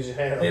like you because you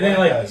had They didn't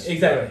like me,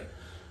 exactly.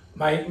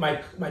 Right.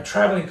 My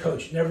traveling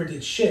coach never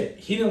did shit.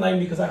 He didn't like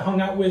me because I hung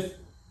out with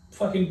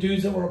fucking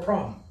dudes that were a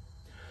problem.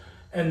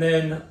 And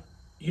then,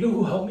 you know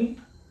who helped me?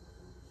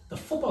 The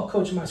football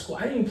coach in my school.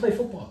 I didn't even play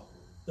football.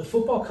 The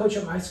football coach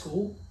at my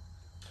school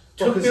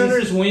took me under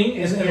his wing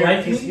and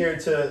liked me. He's geared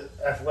to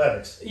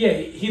athletics. Yeah,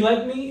 he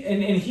liked me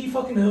and he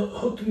fucking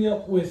hooked me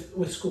up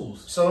with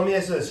schools. So let me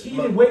ask you this. He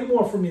did way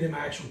more for me than my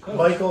actual coach.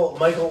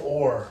 Michael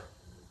Orr.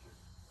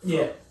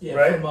 Yeah,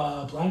 right? From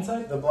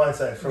Blindside? The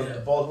Blindside, from the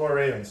Baltimore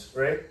Ravens,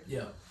 right?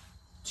 Yeah.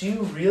 Do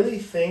you really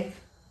think,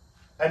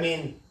 I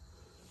mean,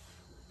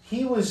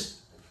 he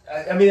was,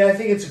 I mean, I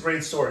think it's a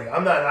great story.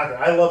 I'm not knocking.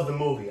 I love the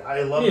movie.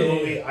 I love the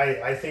movie. Yeah.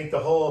 I think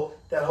that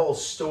whole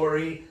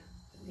story,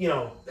 you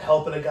know,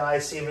 helping a guy,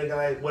 saving a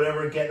guy,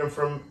 whatever, getting him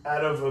from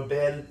out of a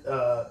bad,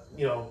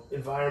 you know,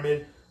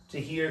 environment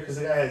to here, because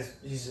the guy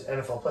he's an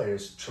NFL player.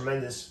 He's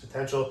tremendous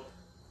potential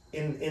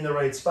in the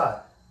right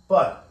spot.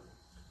 But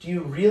do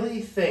you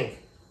really think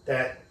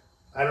that,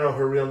 I don't know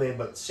her real name,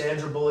 but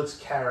Sandra Bullock's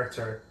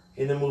character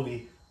in the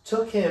movie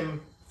took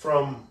him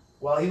from,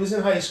 while he was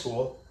in high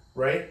school,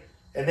 right?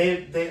 And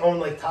they owned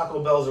like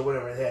Taco Bells or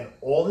whatever. They had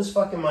all this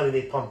fucking money.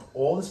 They pumped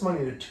all this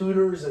money to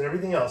tutors and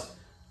everything else.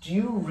 Do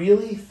you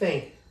really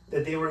think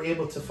that they were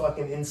able to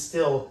fucking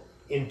instill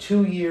in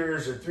 2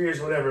 years or 3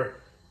 years, whatever,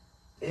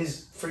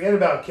 forget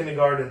about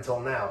kindergarten until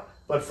now,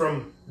 but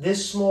from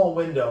this small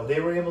window,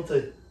 they were able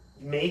to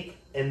make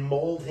and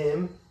mold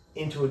him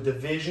into a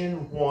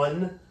Division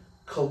I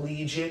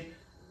collegiate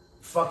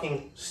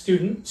fucking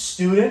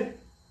student?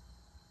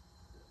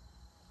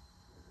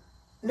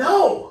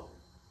 No!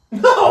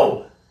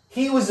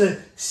 He was a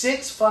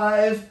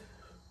 6'5"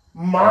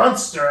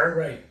 monster,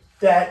 right?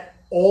 That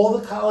all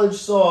the college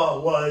saw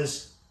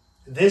was,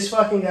 this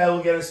fucking guy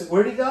will get us.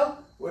 Where'd he go?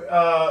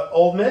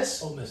 Ole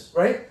Miss,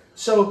 right?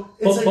 So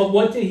it's but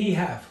what did he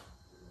have?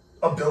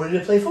 Ability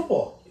to play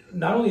football.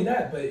 Not only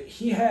that, but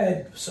he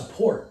had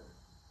support.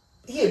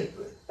 He had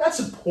not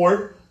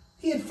support.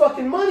 He had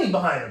fucking money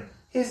behind him.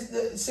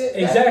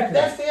 Exactly.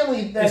 That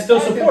family. It's still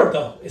support,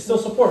 though. It's still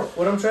support.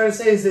 What I'm trying to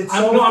say is it's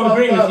I'm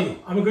agreeing with you.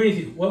 I'm agreeing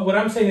with you. What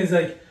I'm saying is,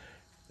 like,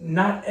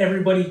 not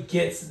everybody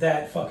gets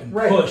that fucking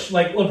push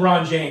like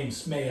LeBron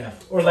James may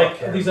have, or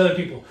like these other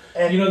people.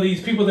 And, you know,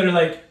 these people that are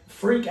like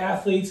freak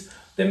athletes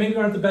that maybe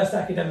aren't the best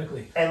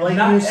academically. And like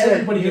not you said,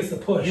 everybody gets the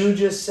push. You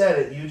just said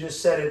it. You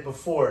just said it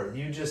before.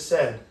 You just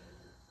said,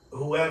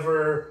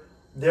 whoever,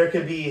 there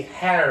could be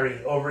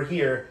Harry over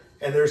here,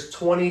 and there's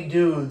 20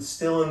 dudes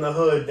still in the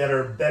hood that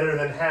are better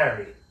than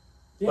Harry.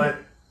 Yeah. But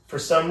for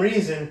some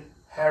reason,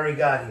 Harry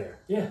got here.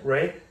 Yeah.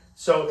 Right?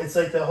 So it's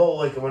like the whole,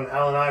 like when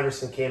Allen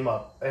Iverson came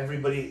up,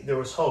 there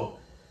was hope.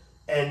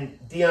 And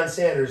Deion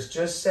Sanders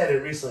just said it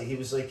recently. He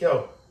was like,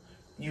 yo,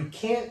 you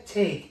can't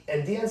take,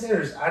 and Deion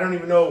Sanders, I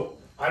don't know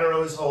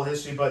his whole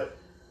history, but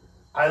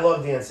I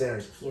love Deion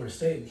Sanders. Florida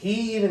State.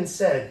 He even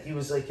said, he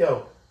was like,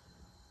 yo,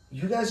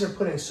 you guys are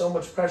putting so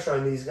much pressure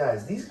on these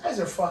guys. These guys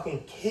are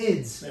fucking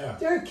kids. Yeah.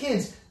 They're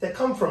kids that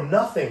come from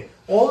nothing.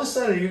 All of a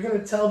sudden, you're going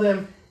to tell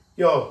them,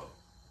 yo,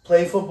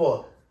 play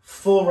football,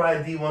 full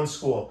ride D1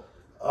 school,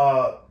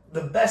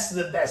 the best of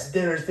the best,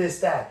 dinners, this,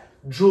 that,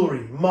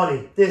 jewelry,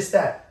 money, this,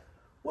 that.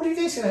 What do you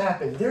think's going to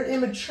happen? They're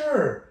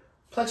immature.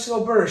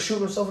 Plexico Burress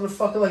shooting himself in the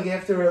fucking leg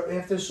after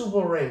a Super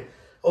Bowl ring.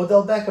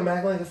 Odell Beckham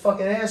acting like a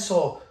fucking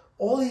asshole.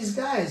 All these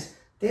guys,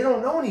 they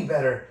don't know any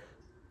better.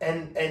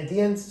 And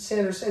Deion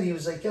Sanders said, he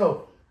was like,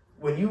 yo,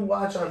 when you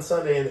watch on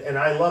Sunday, and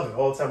I love it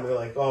all the time, they're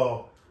like,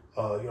 you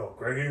know,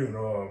 Greggy,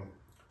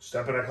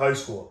 stepping at high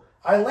school.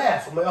 I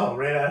laugh. I'm like, oh,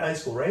 right out of high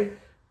school, right?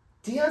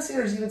 Deion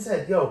Sanders even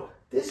said, yo,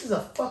 this is a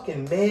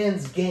fucking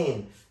man's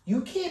game.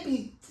 You can't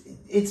be,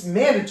 it's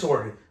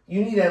mandatory.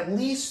 You need at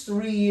least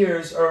 3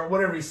 years, or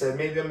whatever he said.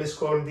 Maybe I'm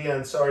misquoting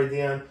Deion. Sorry,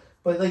 Deion.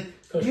 But like,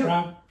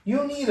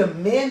 you need a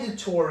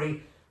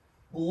mandatory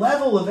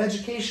level of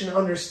education to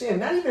understand.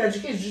 Not even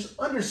education, just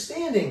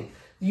understanding.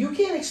 You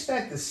can't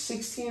expect a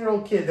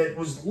 16-year-old kid that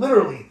was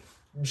literally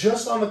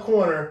just on the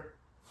corner,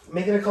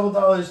 making a couple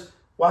dollars,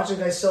 watching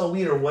guys sell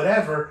weed or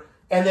whatever,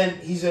 and then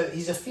he's a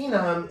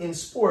phenom in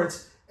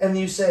sports, and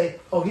you say,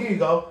 oh, here you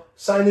go,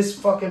 sign this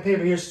fucking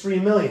paper, here's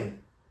 $3 million.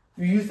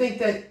 You think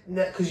that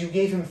because you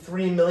gave him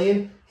 $3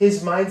 million,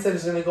 his mindset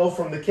is going to go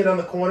from the kid on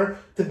the corner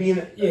to being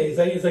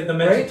it's like the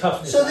mental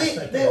toughness. So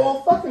they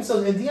all fuck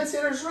themselves. And Deion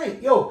Sanders is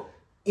right. Yo,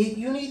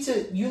 you need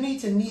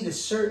to meet a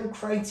certain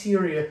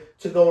criteria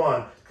to go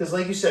on, because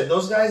like you said,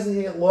 those guys that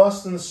get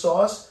lost in the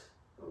sauce,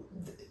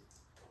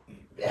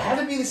 it had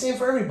to be the same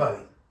for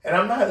everybody. And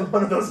I'm not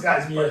one of those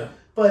guys,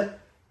 but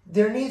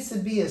there needs to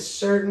be a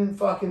certain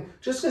fucking,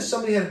 just because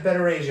somebody had a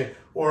better agent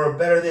or a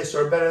better this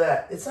or a better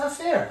that, it's not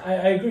fair.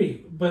 I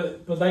agree,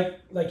 but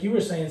like you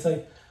were saying, it's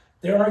like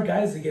there are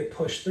guys that get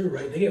pushed through,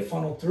 right? They get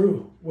funneled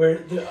through.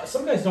 Where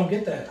some guys don't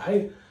get that.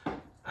 I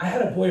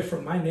had a boy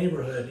from my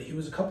neighborhood. He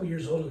was a couple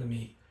years older than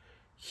me.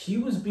 He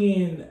was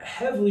being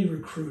heavily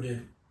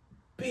recruited,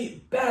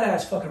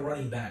 badass fucking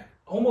running back,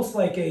 almost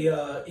like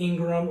a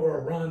Ingram or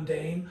a Ron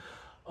Dane,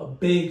 a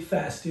big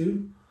fast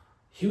dude.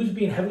 He was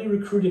being heavily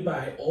recruited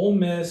by Ole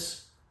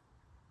Miss,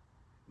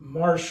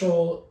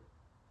 Marshall,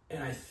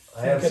 and I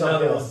have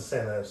something else to say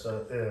there.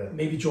 So yeah.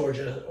 Maybe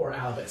Georgia or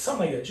Alabama,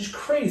 something like that. Just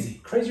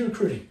crazy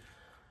recruiting.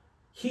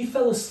 He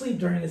fell asleep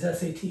during his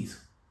SATs.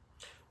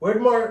 Where'd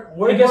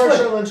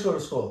Marshawn Lynch go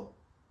to school?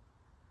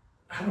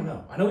 I don't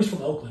know. I know he's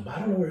from Oakland, but I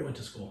don't know where he went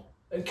to school.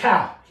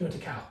 Cal. He went to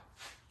Cal.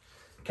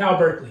 Cal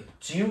Berkeley.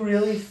 Do you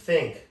really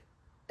think,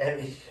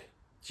 do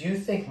you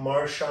think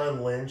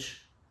Marshawn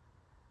Lynch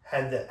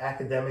had the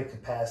academic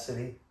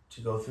capacity to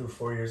go through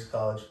 4 years of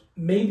college?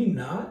 Maybe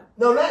not.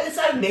 No, it's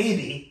not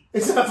maybe.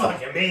 It's not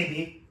fucking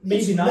maybe.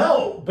 Maybe not.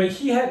 No. But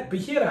he had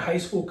a high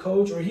school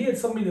coach, or he had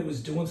somebody that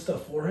was doing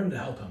stuff for him to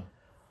help him.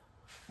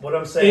 What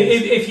I'm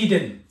saying if he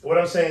didn't. What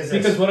I'm saying is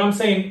this. Because what I'm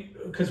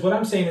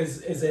saying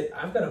is that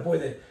I've got a boy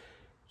that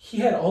he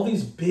had all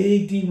these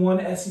big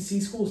D1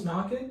 SEC schools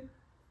knocking.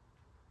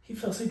 He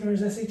fell asleep during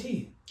his SAT.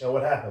 And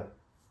what happened?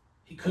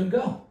 He couldn't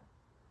go.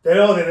 They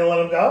didn't let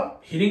him go?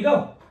 He didn't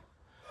go.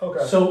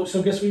 Okay. So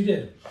guess what he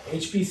did?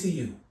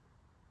 HBCU.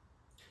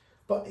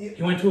 But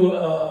he went to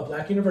a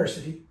black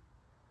university.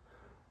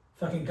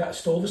 Fucking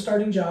stole the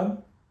starting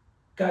job.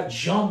 Got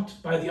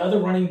jumped by the other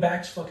running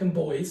backs' fucking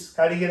boys.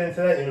 How did he get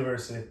into that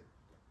university?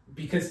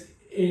 Because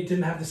it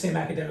didn't have the same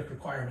academic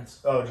requirements.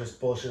 Oh, just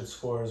bullshit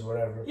scores,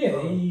 whatever.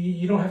 Yeah,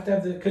 you don't have to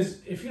have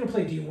because if you're going to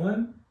play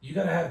D1, you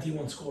got to have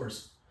D1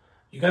 scores.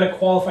 You got to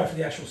qualify for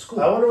the actual school.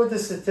 I wonder what the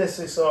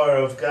statistics are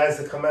of guys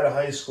that come out of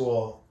high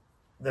school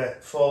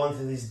that fall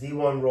into these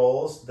D1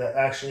 roles that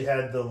actually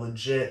had the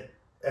legit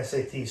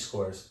SAT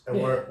scores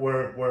and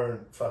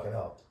weren't fucking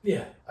helped.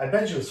 Yeah. I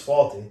bet you it's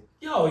faulty.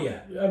 Oh, yeah.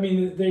 I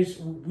mean,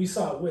 we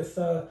saw it with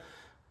that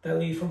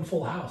lady from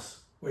Full House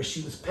where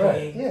she was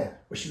paying. Right, yeah.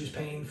 Where she was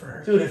paying for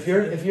her. Dude, if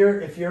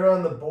you're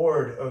on the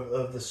board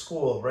of the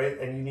school, right,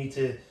 and you need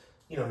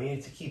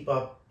to keep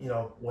up,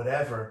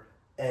 whatever,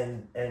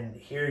 and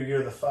here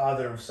you're the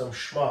father of some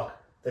schmuck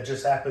that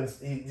just happens.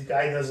 The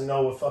guy doesn't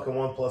know what fucking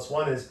 1 +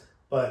 1 is,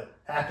 but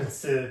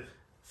happens to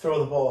throw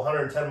the ball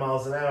 110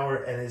 miles an hour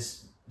and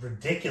is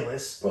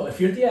ridiculous. Well, if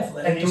you're the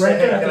athletic and you director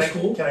say, hey, at the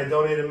school, can I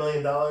donate $1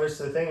 million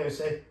to the thing? And you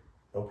say,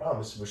 no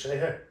problem, Mr.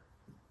 Boucher.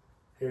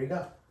 Here you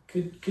go.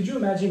 Could you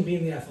imagine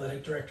being the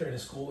athletic director at a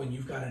school and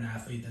you've got an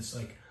athlete that's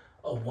like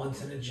a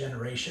once in a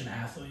generation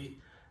athlete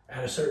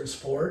at a certain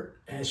sport,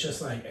 and it's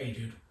just like, hey,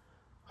 dude,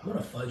 I'm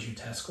gonna fudge your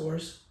test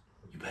scores.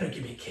 You better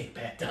give me a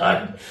kickback,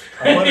 dog.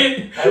 I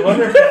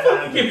wonder if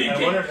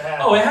that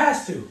happens. Oh, it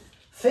has to.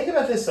 Think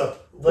about this though.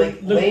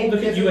 Like look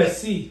at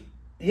USC.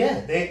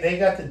 Yeah, they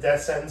got the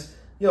death sentence.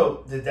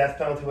 The death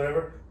penalty,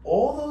 whatever.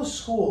 All those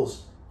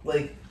schools,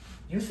 like,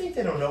 you think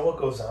they don't know what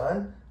goes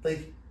on?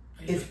 Like,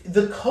 if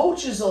the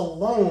coaches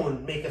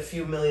alone make a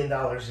few $1 million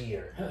a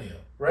year. Hell yeah.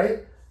 Right?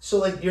 So,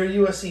 like, you're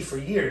USC for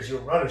years. You're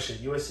running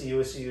shit.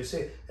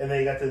 USC. And then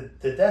you got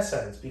the death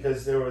sentence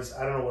because there was,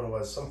 I don't know what it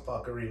was, some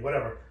fuckery,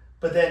 whatever.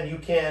 But then you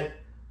can't,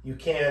 if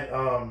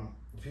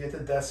you get the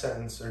death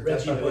sentence or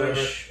Reggie death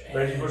Bush,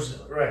 Reggie Bush,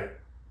 right.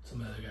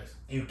 Some other guys.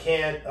 You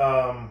can't,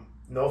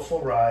 no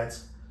full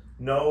rides,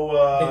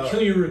 no... they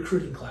kill your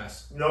recruiting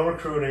class. No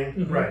recruiting,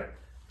 mm-hmm. Right.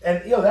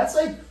 And, that's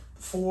like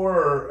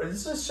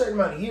it's a certain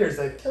amount of years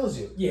that kills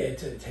you. Yeah,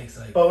 it takes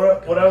like...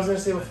 But what I was going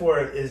to say before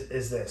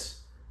is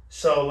this.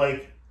 So,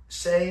 like,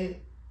 say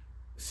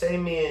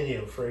me and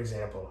you, for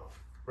example,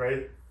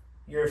 right?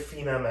 You're a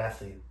phenom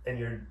athlete, and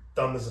you're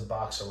dumb as a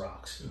box of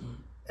rocks. Mm-hmm.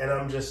 And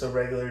I'm just a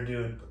regular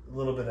dude, a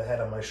little bit of head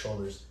on my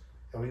shoulders.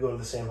 And we go to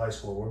the same high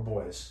school. We're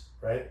boys,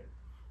 right?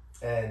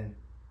 And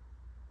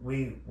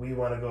we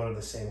want to go to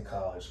the same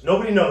college.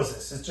 Nobody knows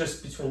this. It's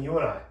just between you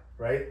and I,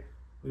 right?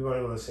 We want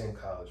to go to the same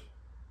college.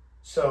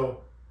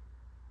 So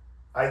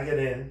I get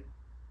in.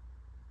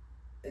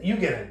 You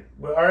get in.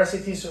 Our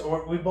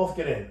SATs, we both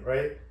get in,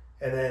 right?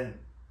 And then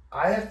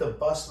I have to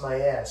bust my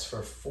ass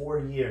for 4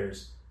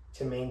 years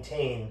to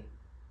maintain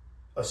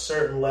a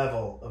certain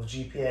level of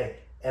GPA.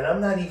 And I'm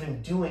not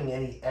even doing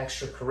any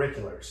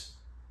extracurriculars.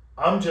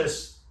 I'm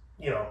just,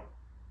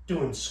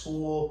 doing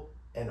school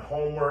and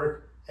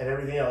homework and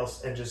everything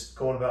else and just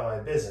going about my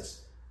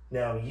business.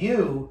 Now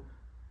you're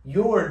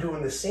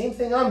doing the same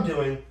thing I'm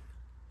doing,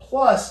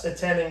 plus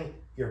attending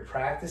your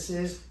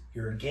practices,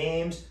 your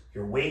games,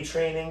 your weight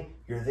training,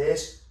 your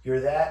this,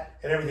 your that,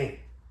 and everything.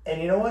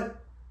 And you know what?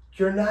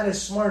 You're not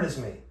as smart as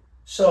me.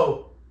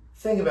 So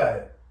think about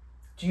it.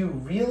 Do you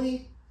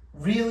really,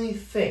 really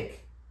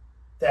think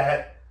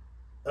that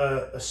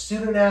a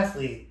student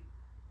athlete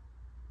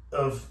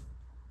of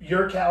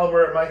your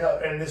caliber, my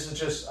caliber, and this is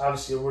just,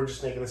 obviously, we're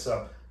just making this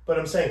up, but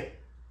I'm saying,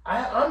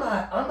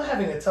 I'm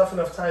having a tough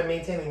enough time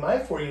maintaining my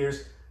 4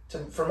 years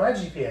for my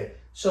GPA.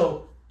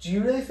 So Do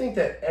you really think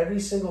that every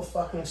single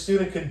fucking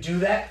student could do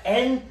that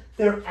and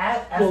they're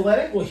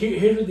athletic? Well,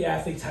 here's what the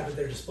athletes have at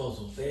their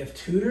disposal. They have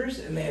tutors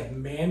and they have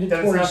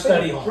mandatory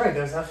study hall. Right,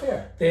 that's not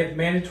fair. They have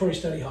mandatory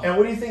study hall. And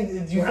what do you think?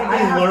 Do you think I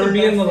have to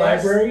be in the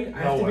library? I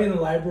have to way. be in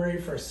the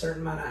library for a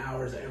certain amount of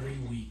hours every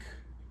week.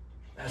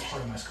 That's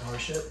part of my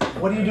scholarship.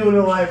 What are you doing in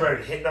the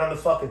library? Hitting on the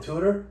fucking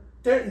tutor?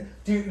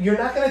 You're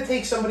not going to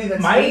take somebody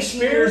that's 18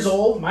 years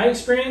old. My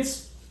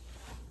experience,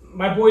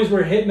 my boys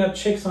were hitting up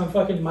chicks on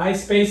fucking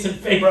MySpace and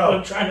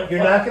Facebook trying to.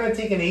 You're not going to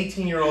take an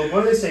 18-year-old.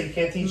 What do they say? You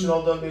can't teach an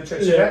old dog new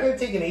tricks. Yeah. You're not going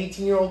to take an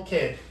 18-year-old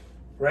kid,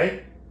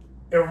 right?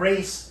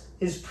 Erase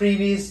his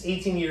previous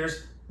 18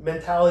 years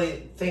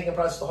mentality, thinking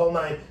process, the whole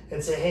nine,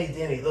 and say, "Hey,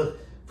 Danny, look,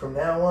 from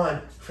now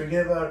on,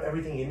 forget about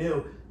everything you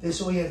knew. This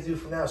is what you have to do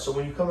from now. So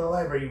when you come to the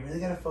library, you really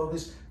got to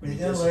focus, really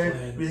got to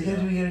learn, really got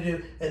to do what you got to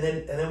do,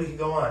 and then we can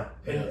go on."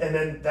 And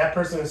then that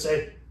person will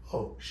say,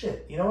 "Oh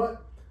shit, you know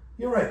what?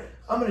 You're right.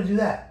 I'm going to do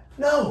that."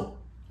 No.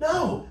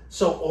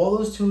 So all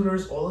those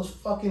tutors, all those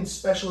fucking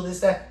special this,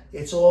 that,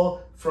 it's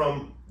all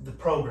from the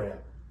program.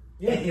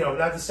 Yeah. And,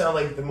 not to sound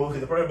like the movie,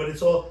 the program, but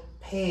it's all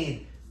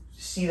paid.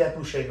 See that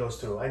Boucher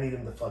goes through. I need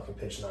him to fucking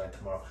pitch 9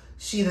 tomorrow.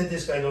 See that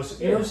this guy goes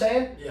through. You know what I'm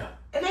saying? Yeah.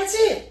 And that's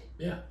it.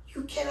 Yeah.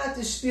 You cannot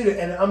dispute it.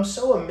 And I'm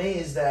so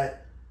amazed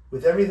that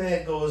with everything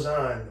that goes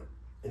on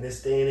in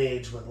this day and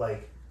age with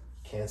like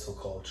cancel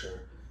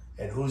culture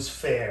and who's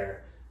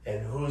fair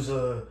and who's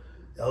a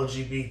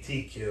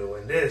LGBTQ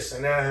and this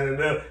and that and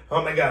that.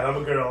 Oh my God,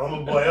 I'm a girl, I'm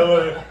a boy,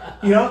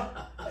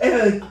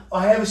 and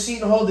I have a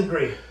Seton Hall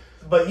degree,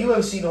 but you have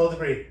a Seton Hall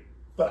degree,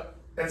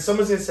 and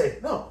someone's gonna say,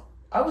 no,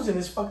 I was in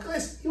his fucking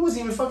class. He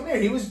wasn't even fucking there.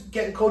 He was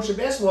getting coached at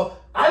basketball.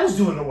 I was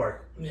doing the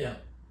work. Yeah.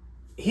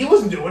 He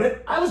wasn't doing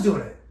it. I was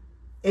doing it.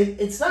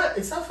 It's not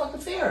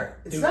fucking fair.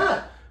 It's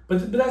not.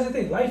 But that's the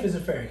thing. Life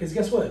isn't fair because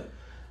guess what?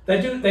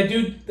 That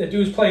dude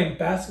is playing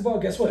basketball.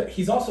 Guess what?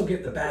 He's also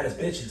getting the baddest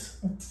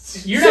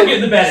bitches. You're not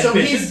getting the baddest bitches. So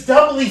he's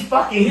doubly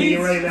fucking me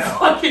right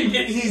now.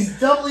 He's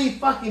doubly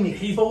fucking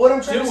me. But what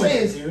I'm trying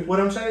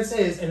to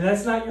say is, and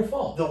that's not your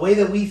fault. The way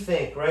that we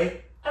think,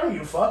 right? I don't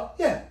give a fuck.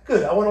 Yeah,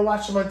 good. I want to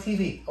watch him on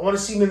TV. I want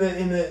to see him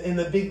in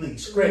the big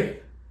leagues.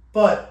 Great.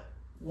 But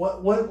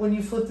what when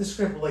you flip the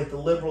script with like the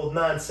liberal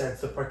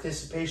nonsense, the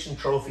participation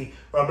trophy,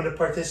 or I'm going to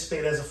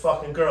participate as a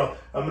fucking girl.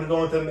 I'm going to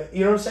go with them.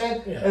 You know what I'm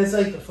saying? Yeah, and it's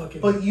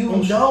like, but you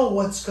know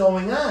what's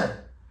going on.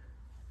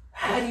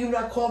 How do you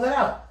not call that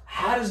out?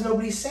 How does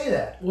nobody say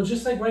that? Well,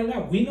 just like right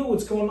now, we know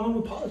what's going on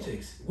with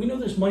politics. We know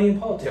there's money in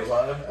politics.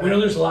 We know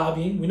there's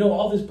lobbying. We know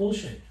all this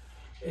bullshit.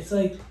 It's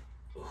like,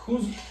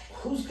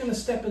 who's going to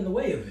step in the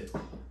way of it?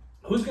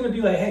 Who's going to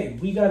be like, hey,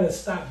 we got to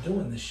stop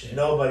doing this shit?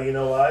 Nobody. You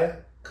know why?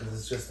 Because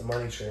it's just the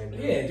money train, dude.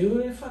 Yeah, dude,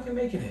 we're fucking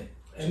making it.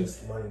 And,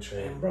 just the money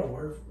train. And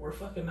bro, we're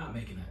fucking not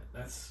making it.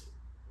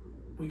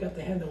 We got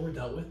the hand that we're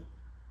dealt with.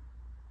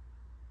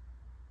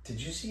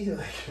 Did you see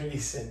like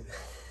recent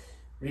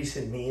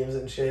memes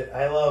and shit?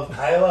 I love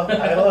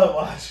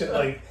watching.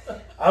 Like,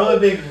 I'm a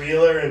big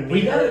reeler and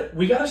memer.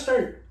 We gotta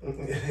start.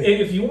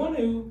 If you want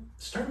to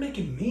start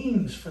making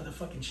memes for the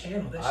fucking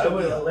channel, that shit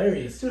would be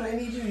hilarious. Dude, I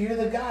need you. You're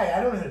the guy.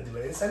 I don't know how to do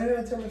it. I don't know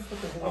how to turn my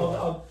fucking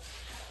thing.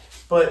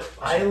 But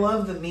I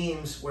love the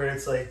memes where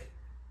it's like,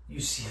 you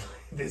see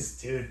like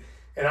this dude,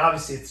 and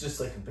obviously it's just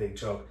like a big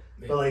joke.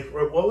 But like,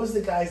 what was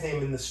the guy's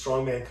name in the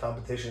strongman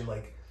competition?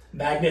 Like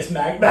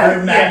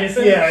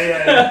Magnuson.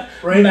 Yeah,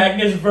 right.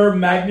 Magnus verb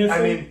Magnuson.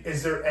 I mean,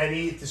 is there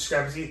any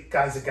discrepancy?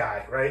 Guy's a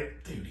guy,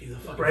 right? Dude, he's a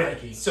fucking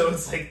Viking. So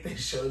it's like they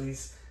show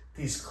these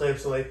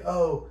clips of like,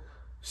 oh,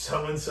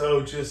 so and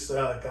so just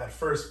got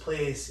first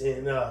place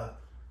in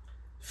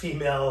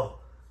female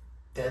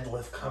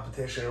deadlift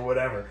competition or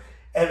whatever,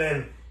 and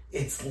then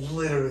it's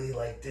literally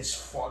like this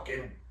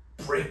fucking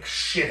brick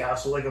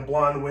shithouse with like a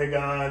blonde wig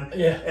on.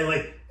 Yeah.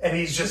 And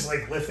he's just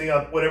like lifting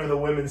up whatever the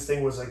women's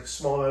thing was, like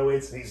small amount of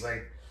weights, and he's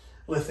like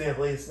lifting up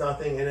weights,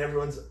 nothing, and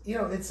everyone's,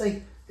 it's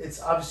like,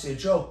 it's obviously a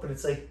joke, but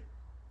it's like,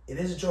 it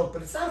is a joke,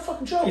 but it's not a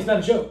fucking joke. It's not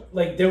a joke.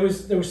 Like there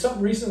was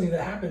something recently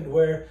that happened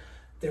where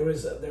there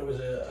was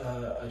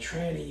a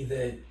tranny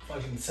that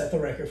fucking set the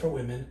record for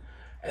women.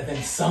 And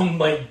then some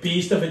like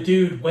beast of a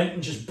dude went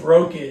and just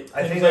broke it.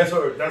 I think that's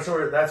what I'm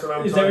talking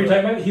about. Is that what you're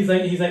talking about?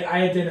 He's like,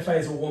 I identify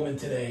as a woman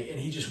today, and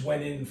he just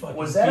went in and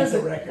fucking beat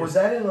the record. Was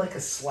that in like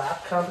a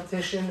slap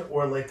competition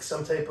or like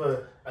some type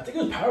of? I think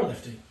it was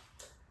powerlifting.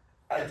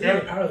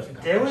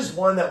 There was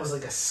one that was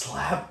like a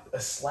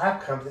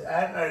slap competition.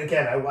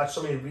 Again, I watched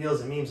so many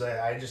reels and memes.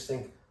 I just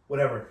think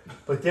whatever.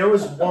 But there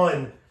was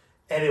one,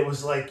 and it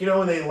was like,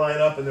 when they line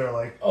up and they're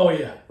like, oh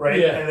yeah, right,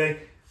 yeah, and they.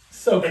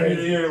 So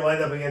crazy. And you're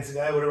lined up against a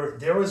guy, whatever.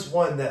 There was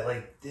one that,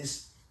 like,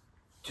 this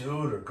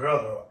dude or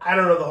girl, or I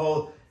don't know the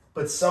whole,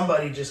 but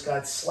somebody just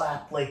got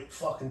slapped, like,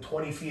 fucking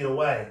 20 feet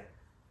away.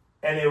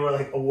 And they were,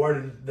 like,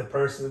 awarded the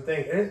person the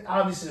thing. And it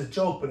obviously is a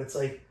joke, but it's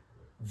like,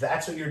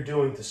 that's what you're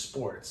doing to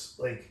sports.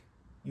 Like,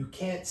 you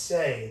can't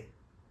say,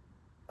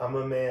 I'm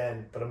a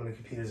man, but I'm going to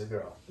compete as a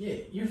girl. Yeah,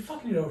 you're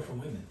fucking it over for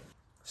women.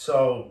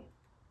 So,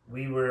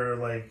 we were,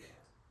 like,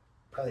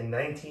 probably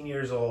 19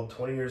 years old,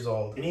 20 years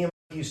old. And he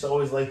used to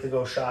always like to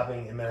go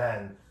shopping in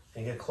Manhattan.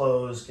 and get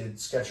clothes, get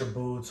Skechers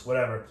boots,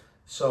 whatever.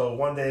 So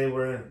one day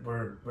we're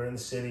in the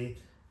city,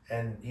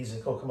 and he's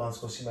like, "Oh, come on, let's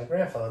go see my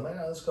grandfather." I'm like,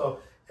 "Oh, let's go."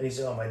 And he's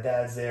like, "Oh, my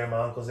dad's there, my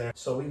uncle's there."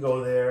 So we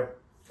go there,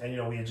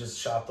 and we had just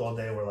shopped all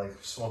day. We're like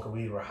smoking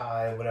weed, we're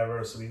high,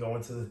 whatever. So we go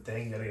into the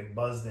thing, gotta get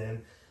buzzed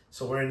in.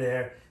 So we're in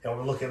there, and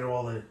we're looking at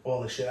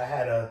all the shit. I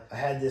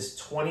had this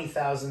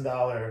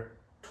 $20,000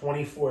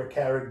 24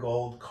 karat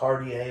gold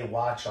Cartier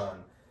watch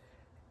on,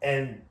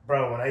 and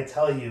bro, when I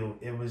tell you,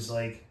 it was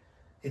like,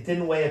 it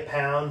didn't weigh a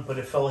pound, but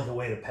it felt like it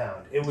weighed a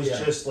pound. It was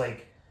just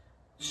like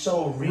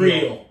so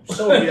real,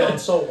 so real, and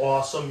so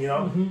awesome,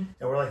 Mm-hmm.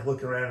 And we're like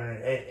looking around,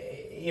 and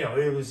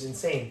it was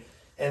insane.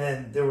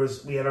 And then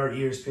we had our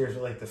ears pierced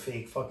with like the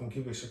fake fucking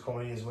cubic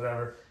zirconias,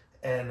 whatever,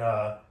 and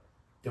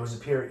there was a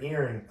pair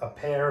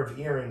of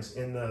earrings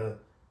in the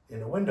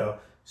window.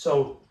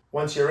 So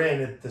once you're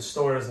in, the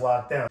store is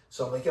locked down.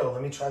 So I'm like, yo,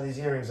 let me try these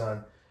earrings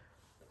on.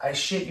 I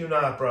shit you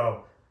not,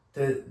 bro.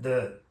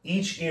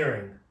 Each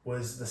earring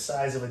was the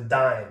size of a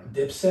dime.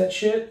 Dipset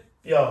shit?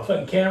 Yo.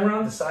 Fucking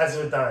Cameron? The size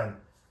of a dime.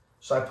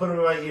 So I put them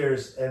in my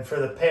ears, and for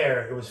the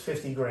pair, it was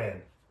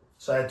 $50,000.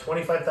 So I had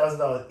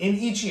 $25,000 in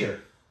each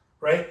ear,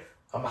 right?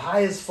 I'm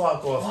high as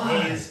fuck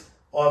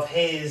off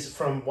haze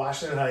from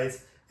Washington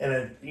Heights,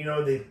 and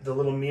the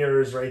little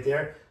mirrors right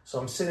there. So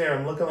I'm sitting there,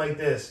 I'm looking like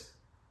this.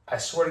 I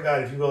swear to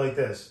God, if you go like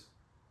this,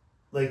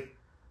 like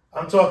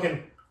I'm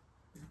talking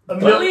a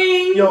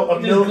millimeter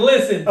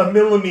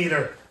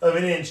of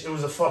an inch, it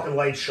was a fucking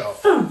light show.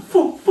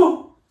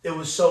 It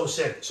was so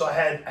sick. So I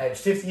had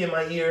 50 in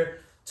my ear,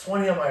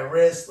 20 on my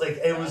wrist. Like,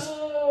 it was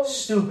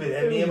stupid.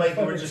 And me and Mike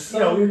were just, we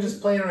were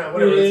just playing around.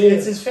 Whatever. Yeah.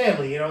 It's his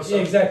family, So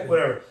exactly.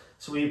 Whatever.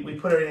 So we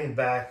put everything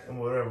back and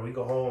whatever. We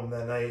go home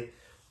that night.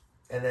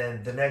 And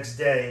then the next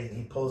day,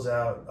 he pulls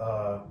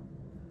out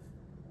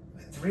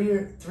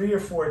three or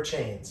four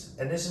chains.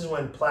 And this is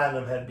when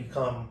platinum had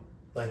become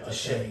like the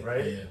shit,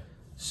 right? Yeah.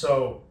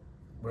 So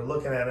we're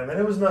looking at him, and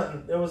it was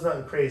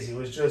nothing crazy. It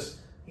was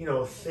just,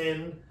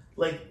 thin,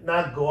 like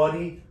not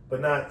gaudy,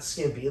 but not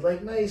skimpy.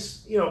 Like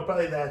nice,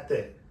 probably that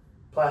thick.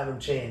 Platinum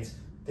chains,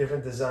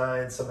 different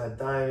designs. Some had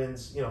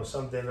diamonds,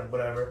 some didn't,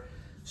 whatever.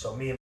 So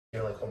me and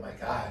you're like, oh my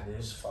God,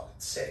 this is fucking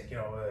sick.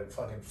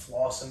 Fucking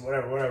flossing,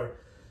 whatever.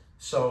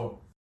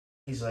 So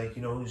he's like,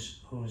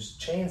 whose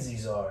chains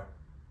these are?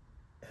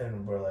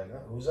 And we're like,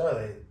 oh, whose are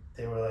they?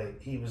 They were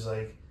like, he was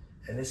like,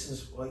 and this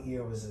is, what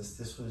year was this?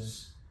 This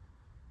was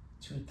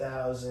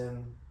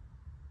 2000,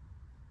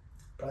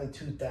 probably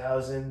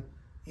 2000,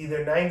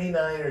 either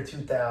 99 or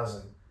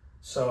 2000.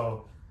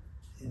 So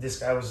this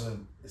guy was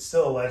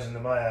still a legend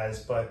in my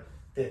eyes, but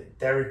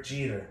Derek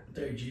Jeter.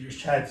 Derek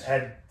Jeter's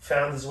had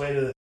found his way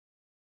to the,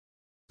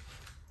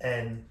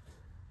 and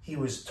he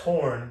was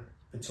torn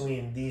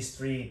between these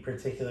three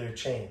particular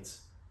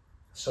chains.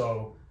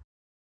 So,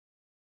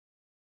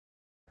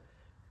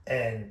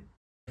 and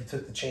he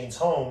took the chains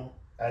home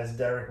as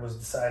Derek was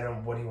deciding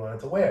on what he wanted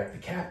to wear.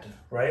 The captain.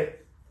 Right?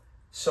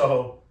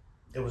 So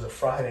it was a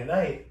Friday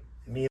night.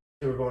 Me and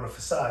we were going to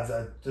Facades.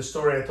 The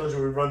story I told you,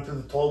 we run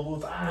through the toll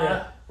booth.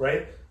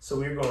 Right? So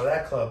we were going to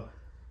that club.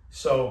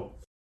 So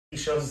he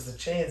shows us the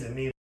chains, and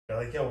me and we're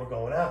like, yo, we're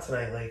going out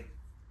tonight. Like,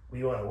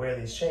 we want to wear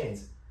these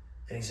chains.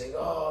 And he's like,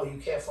 oh, you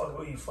can't fuck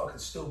with you fucking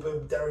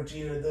stupid Derek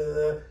Jeter. Da,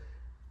 da.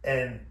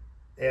 And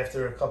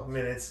after a couple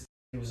minutes,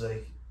 he was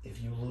like, if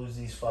you lose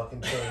these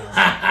fucking chains,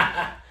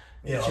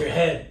 it's your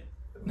head.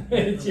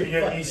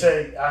 You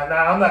say,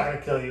 nah, I'm not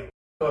gonna kill you.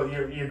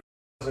 You're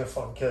gonna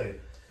fucking kill you.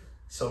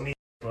 So me,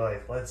 we're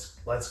like,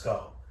 let's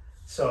go.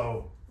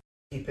 So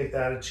he picked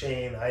out a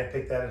chain, I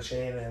picked out a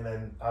chain, and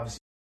then obviously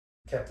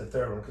kept the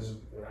third one because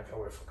we're not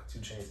gonna wear fucking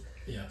two chains.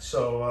 Yeah.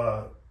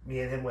 So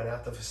me and him went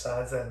out to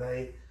Facades that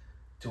night,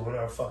 doing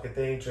our fucking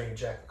thing, drinking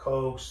Jack and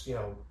Cokes,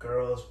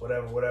 girls,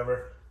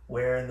 whatever.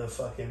 Wearing the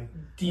fucking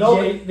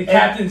DJ, the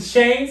captain's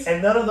chains,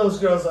 and none of those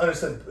girls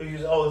understood.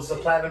 It's a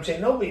platinum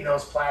chain. Nobody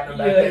knows platinum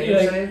back then. You know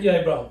what I'm saying?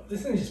 Yeah, bro,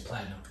 this thing's just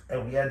platinum.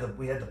 And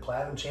we had the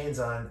platinum chains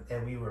on,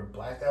 and we were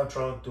blacked out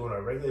drunk doing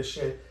our regular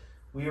shit.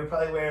 We were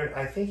probably wearing.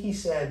 I think he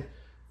said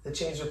the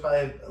chains were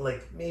probably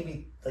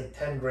maybe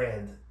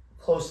 $10,000,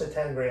 close to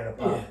 $10,000 a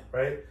pop,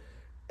 right?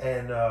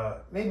 And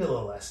maybe a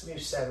little less,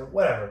 maybe $7,000,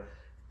 whatever.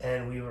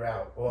 And we were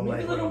out all night.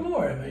 Maybe a little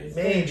more.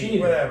 Maybe,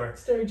 whatever.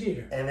 It's Derek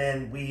Jeter. And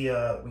then we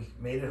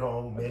made it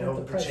home. Made it home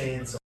with the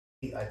chains. So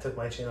I took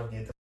my chain off,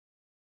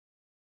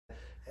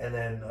 and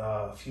then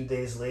a few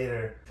days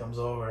later, comes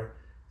over,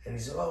 and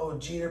he's like, "Oh,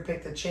 Jeter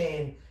picked a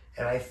chain."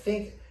 And I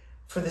think,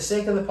 for the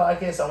sake of the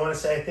podcast, I want to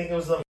say I think it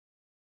was the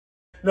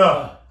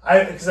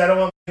because I don't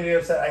want to be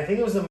upset. I think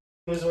it was the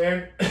he was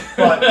wearing,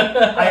 but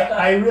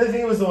I really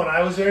think it was the one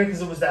I was wearing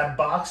because it was that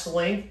box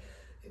link.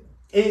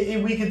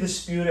 We could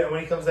dispute it, and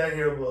when he comes down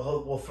here,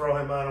 we'll throw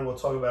him out and we'll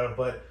talk about it.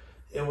 But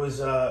it was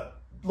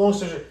long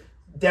story short,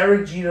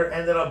 Derek Jeter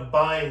ended up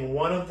buying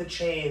one of the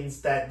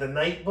chains that the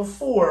night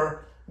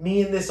before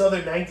me and this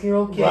other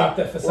 19-year-old kid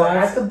were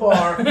at the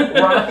bar,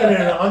 rocking in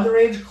an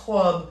underage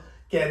club,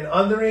 getting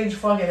underage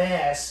fucking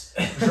ass,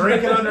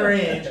 drinking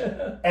underage,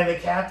 and the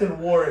captain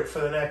wore it for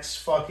the next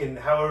fucking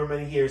however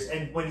many years.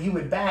 And when he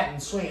would bat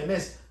and swing and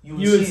miss, you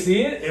would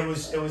see it. It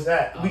was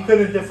that. We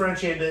couldn't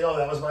differentiate. Like, oh,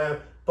 that was my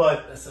own.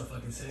 But that's so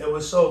fucking sick. It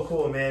was so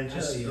cool, man.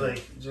 Just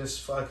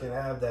fucking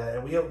have that.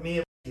 And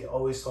me and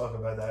always talk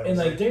about that. And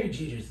like Derek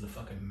Jeter's the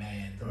fucking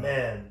man, bro.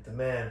 The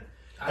man.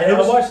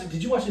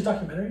 Did you watch his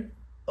documentary?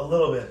 A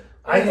little bit.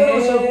 I thought it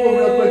was so cool,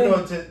 real quick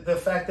though, to the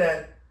fact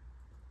that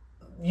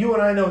you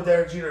and I know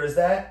Derek Jeter as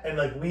that, and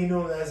like we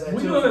knew him as that.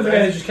 We knew him as the guy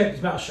that just kept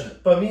his mouth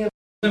shut. But me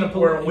and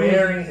were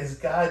wearing his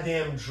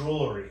goddamn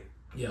jewelry.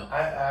 Yeah.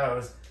 I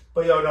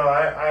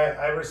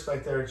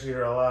respect Derek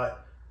Jeter a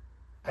lot.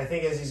 I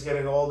think as he's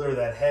getting older,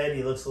 that head,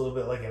 he looks a little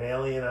bit like an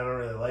alien. I don't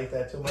really like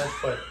that too much,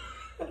 but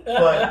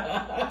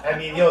I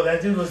mean,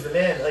 that dude was the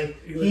man.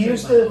 Like he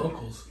used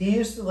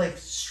to like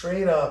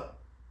straight up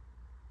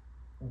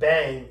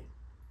bang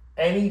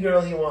any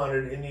girl he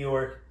wanted in New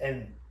York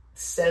and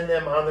send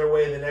them on their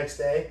way the next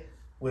day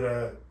with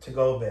a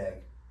to-go bag,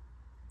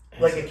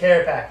 like a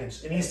care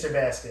package, an Easter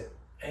basket,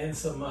 and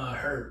some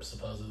herbs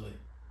supposedly.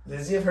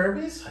 Does he have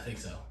herpes? I think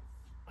so.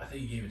 I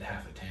think he gave it to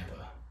half of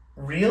Tampa.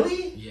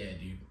 Really? Yeah,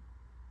 dude.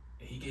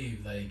 He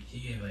gave like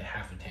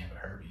half of Tampa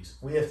herpes.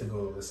 We have to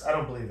Google this. I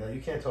don't believe that.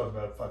 You can't talk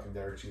about fucking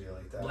Derek Jeter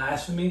like that.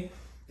 Blasphemy.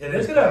 It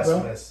is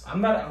blasphemous.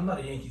 I'm not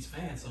a Yankees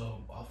fan,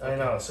 so I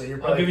know. So you're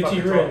probably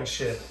fucking talking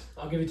shit.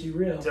 I'll give it to you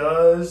real.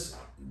 Does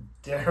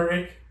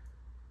Derek?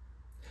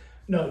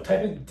 No,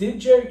 type in, did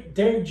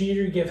Derek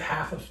Jeter give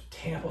half of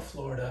Tampa,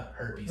 Florida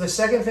herpes? The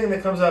second thing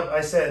that comes up,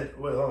 I said,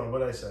 wait, hold on, what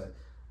did I say?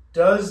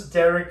 Does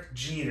Derek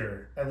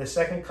Jeter, and the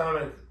second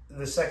comment,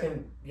 the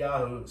second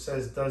Yahoo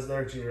says, does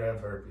Derek Jeter have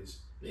herpes?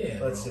 Yeah,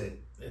 let's see.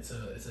 It's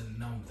a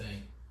known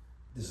thing.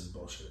 This is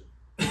bullshit.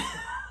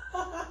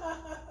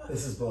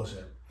 This is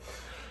bullshit.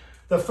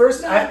 The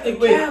first,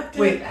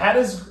 wait. How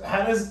does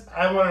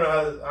I want to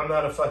know? I'm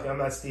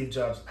not Steve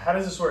Jobs. How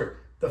does this work?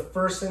 The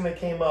first thing that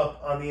came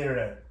up on the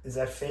internet, is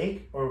that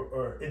fake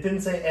or it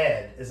didn't say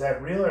ad? Is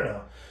that real or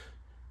no?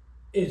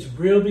 It's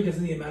real because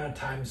of the amount of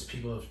times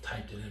people have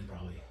typed it in,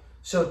 probably.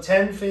 So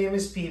 10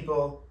 famous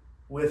people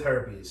with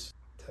herpes.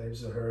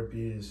 Types of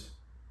herpes.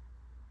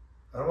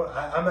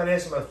 I'm not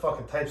asking about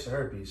fucking types of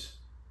herpes.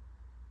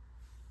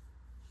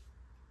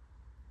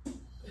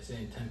 It's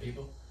saying 10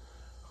 people?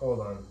 Hold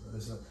on.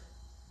 It's not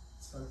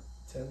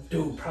 10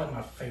 Dude, probably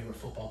my favorite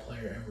football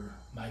player ever,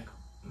 Mike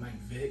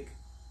Vick.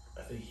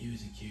 I think he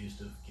was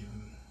accused of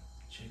giving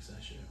chicks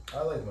that shit.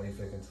 I like Mike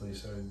Vick until he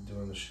started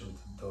doing the shit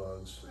with the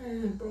dogs.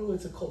 Bro,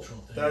 it's a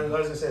cultural thing. I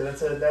was gonna say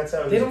that's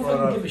how they don't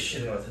fucking give a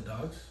shit about the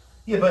dogs.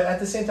 Yeah, but at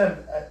the same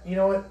time, you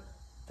know what?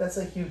 That's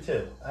like you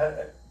too.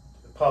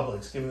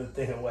 Publix giving the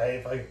thing away.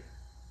 If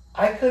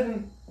I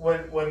couldn't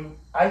when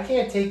I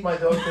can't take my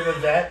dog to the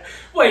vet.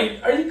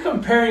 Wait, are you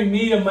comparing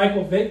me to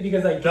Michael Vick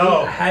because I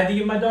had to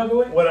give my dog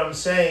away? What I'm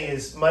saying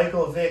is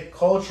Michael Vick,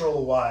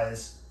 cultural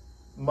wise,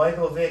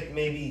 Michael Vick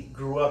maybe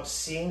grew up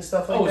seeing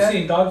stuff like that. Oh,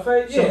 seeing dog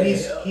fights? So yeah,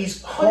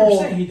 he's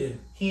cold. 100% he did.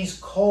 He's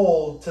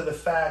cold to the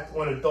fact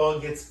when a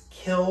dog gets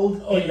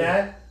killed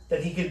that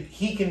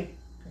he can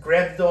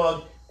grab the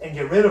dog and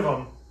get rid of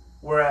him,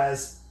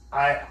 whereas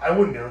I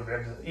wouldn't be able to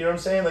grab the, you know what I'm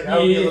saying? Like I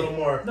would be a little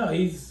more. No,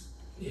 he's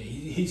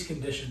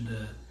conditioned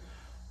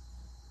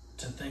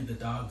to think the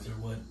dogs are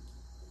what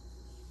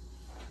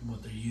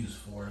they're used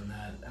for in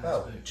that aspect.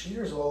 Oh,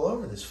 cheaters all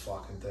over this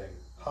fucking thing.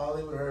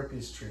 Hollywood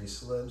herpes tree,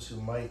 celebs who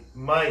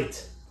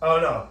might. Oh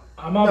no,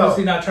 I'm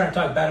obviously not trying to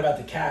talk bad about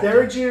the cat.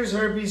 Derek Jeter's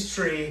herpes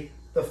tree,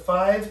 the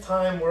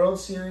 5-time World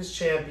Series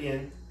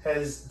champion,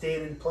 has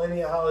dated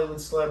plenty of Hollywood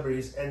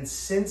celebrities, and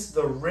since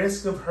the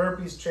risk of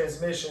herpes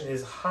transmission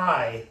is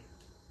high,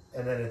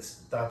 and then it's ...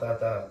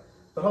 But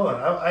hold on,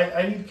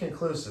 I need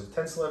conclusive.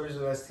 10 celebrities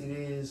with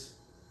STDs.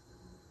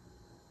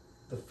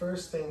 The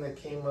first thing that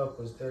came up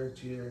was Derek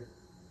Jeter.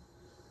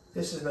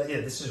 This is not.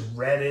 Yeah, this is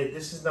Reddit.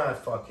 This is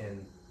not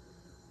fucking.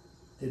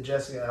 Did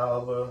Jessica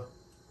Alba?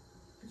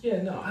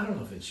 Yeah, no, I don't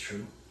know if it's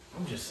true.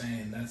 I'm just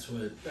saying that's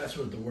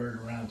what the word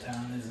around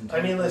town is.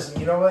 I mean, listen,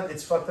 you know what?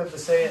 It's fucked up to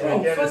say it.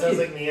 And again, it sounds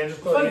like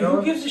Neanderthal.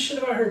 Who gives a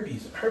shit about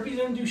herpes? Herpes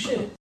doesn't do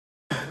shit.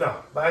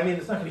 No, but I mean,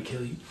 it's not gonna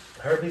kill you.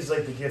 Herpes is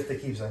like the gift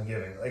that keeps on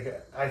giving.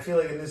 Like I feel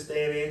like in this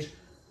day and age,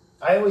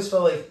 I always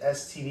felt like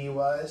STD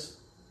wise,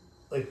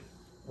 like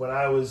when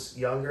I was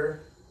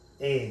younger,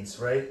 AIDS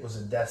was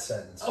a death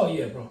sentence. Oh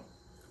yeah, bro.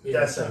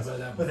 Yeah, death sentence.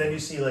 But then you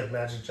see like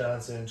Magic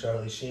Johnson and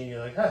Charlie Sheen, you're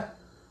like,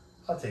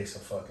 I'll take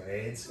some fucking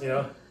AIDS, you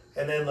know.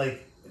 And then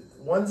like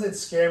ones that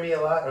scare me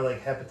a lot are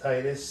like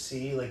hepatitis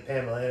C, like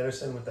Pamela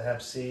Anderson with the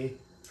Hep C.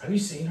 Have you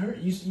seen her?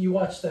 You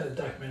watched that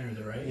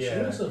documentary, right? Yeah.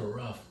 She looks a little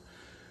rough.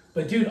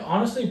 But dude,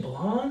 honestly,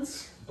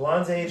 blondes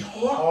age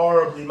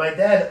horribly. My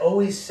dad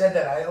always said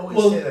that. I always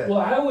say that. Well,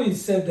 I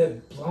always said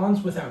that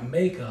blondes without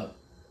makeup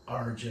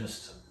are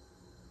just,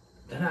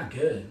 they're not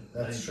good.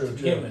 That's true, to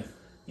begin with.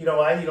 You know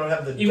why? You don't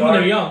have the even when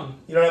they're young.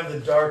 You don't have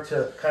the dark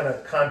to kind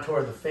of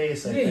contour the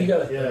face. I think. You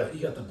got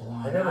the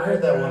blonde. I never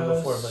heard that one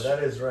before, but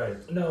that is right.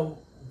 No,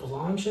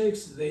 blonde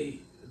chicks, they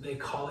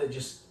call it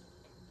just.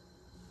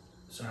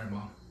 Sorry,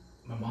 mom.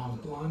 My mom's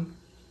blonde.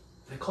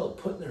 They call it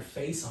putting their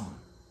face on.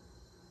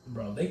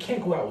 Bro, they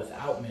can't go out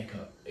without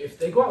makeup. If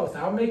they go out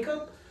without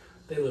makeup,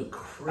 they look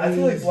crazy. I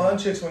feel like blonde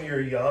chicks when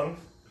you're young,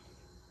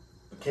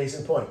 case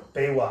in point,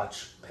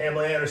 Baywatch,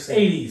 Pamela Anderson.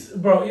 80s.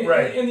 Bro,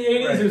 right. in the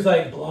 80s, right. it was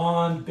like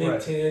blonde, big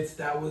right. tits.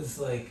 That was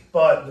like...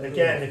 But,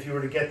 again, if you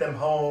were to get them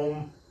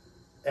home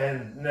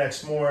and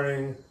next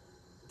morning,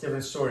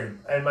 different story.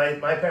 And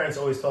my parents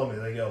always told me,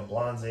 like, yo,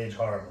 blondes age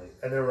horribly.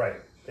 And they're right.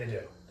 They do.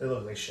 They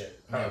look like shit.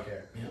 I don't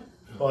care. Yeah.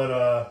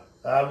 But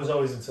I was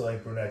always into,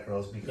 like, brunette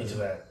girls because of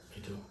that.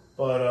 Me too.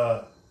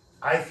 But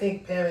I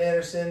think Pam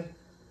Anderson,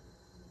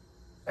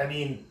 I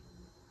mean,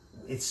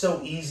 it's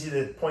so easy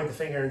to point the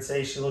finger and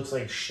say she looks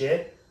like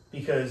shit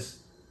because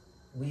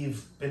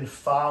we've been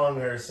following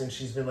her since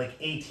she's been like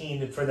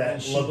 18 for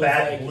that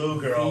Labatt like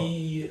Blue girl.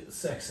 The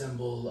sex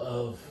symbol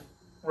of...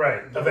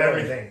 Right, of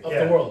everything. Of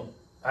the world.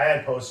 I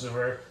had posters of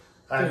her.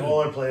 I had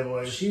all her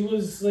Playboys. She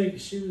was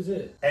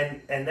it.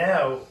 And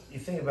now, you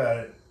think about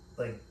it,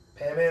 like,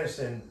 Pam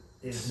Anderson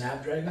is...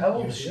 Snapdragon? How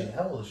old is she? You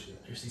ever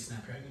see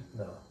Snapdragon?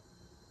 No.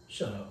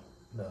 Shut up.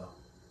 No.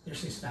 You ever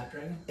seen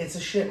Snapdragon? It's a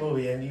shit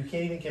movie, and you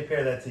can't even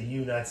compare that to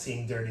you not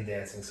seeing Dirty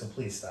Dancing, so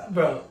please stop.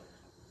 Bro,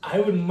 I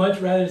would much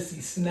rather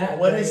see Snapdragon.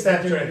 What is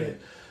Snapdragon?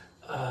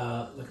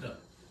 Look it up.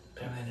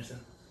 Pam Anderson.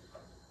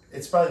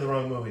 It's probably the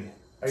wrong movie.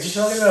 Are you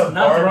talking about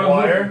Not Barbed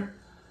Wire?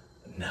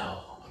 Movie.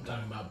 No, I'm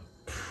talking about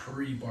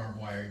pre-Barbed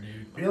Wire,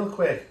 dude. Real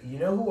quick, you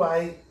know who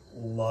I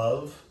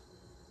love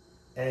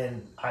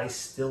and I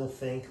still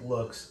think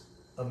looks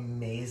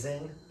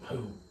amazing?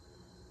 Who?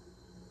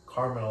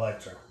 Carmen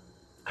Electra.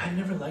 I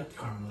never liked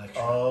Carmen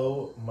Electra.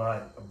 Oh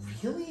my,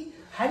 really?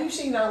 How do you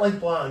say you not like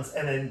blondes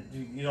and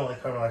then you don't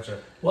like Carmen Electra?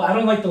 Well, I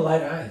don't like the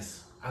light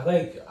eyes. I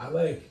like.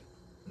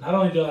 Not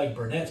only do I like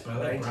brunettes, but I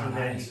like brown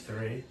eyes.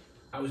 1993.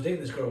 I was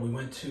dating this girl. We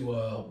went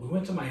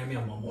to Miami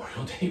on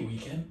Memorial Day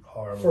weekend.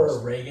 Horrible. For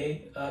a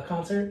reggae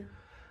concert.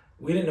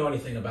 We didn't know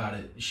anything about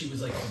it. She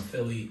was like from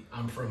Philly.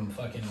 I'm from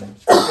fucking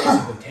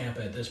basically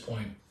Tampa at this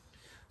point.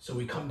 So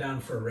we come down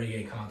for a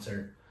reggae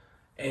concert.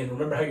 And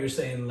remember how you were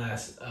saying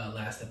last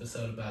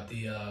episode about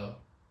the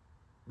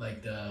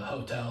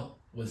hotel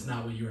was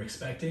not what you were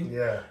expecting?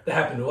 Yeah. That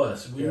happened to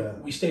us.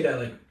 We stayed at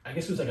I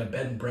guess it was like a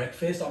bed and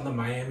breakfast on the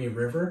Miami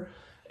River.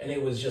 And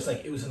it was just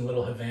like, it was in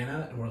Little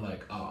Havana. And we're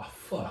like, oh,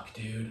 fuck,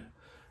 dude.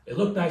 It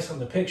looked nice on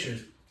the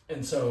pictures.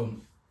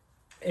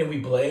 And we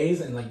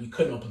blazed and like we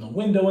couldn't open the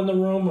window in the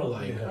room. We're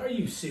like, are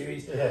you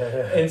serious?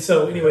 Yeah. And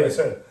so anyways,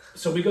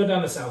 so we go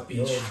down to South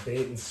Beach. No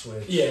bait and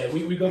switch. Yeah,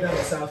 we go down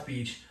to South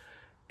Beach.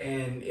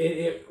 And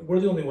we're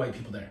the only white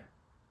people there.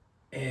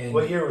 And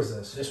what year was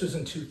this? This was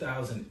in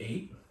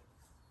 2008.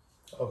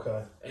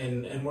 Okay.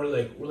 And we're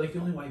like the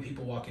only white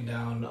people walking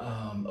down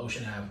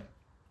Ocean Ave.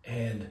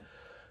 And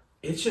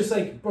it's just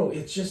like, bro,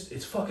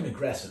 it's fucking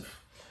aggressive.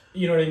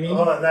 You know what I mean?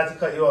 Hold on, not to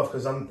cut you off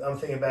because I'm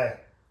thinking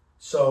back.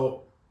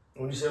 So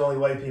when you say only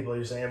white people,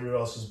 you're saying everyone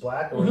else is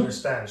black, or when you're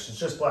Spanish, it's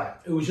just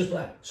black. It was just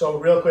black. So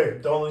real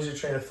quick, don't lose your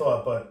train of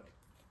thought. But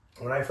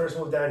when I first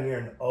moved down here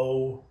in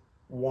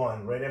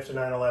 2001, right after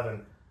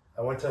 9/11,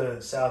 I went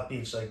to South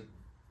Beach, like,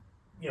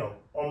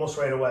 almost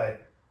right away,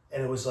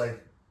 and it was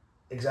like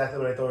exactly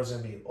what I thought it was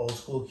gonna be: old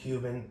school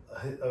Cuban,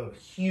 a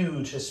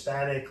huge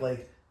Hispanic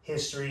like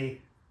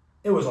history.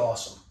 It was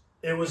awesome.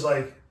 It was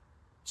like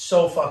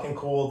so fucking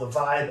cool. The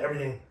vibe,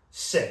 everything,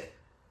 sick.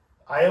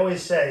 I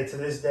always say to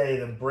this day,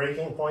 the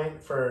breaking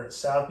point for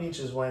South Beach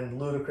is when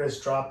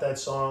Ludacris dropped that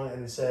song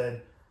and he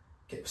said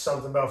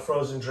something about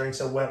frozen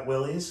drinks at Wet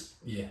Willie's.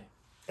 Yeah.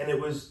 And it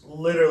was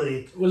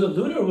literally... Was it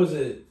Luda or was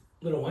it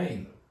Lil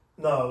Wayne?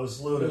 No, it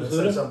was Luda that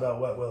said something about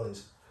Wet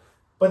Willie's.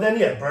 But then,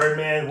 yeah,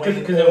 Birdman,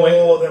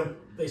 Wayne, all of them.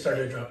 They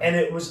started dropping. And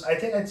it was, I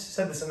think I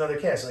said this in another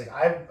cast, like,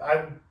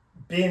 I've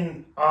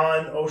been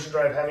on Ocean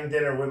Drive having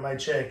dinner with my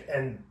chick,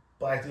 and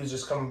black dudes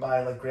just coming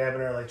by, like,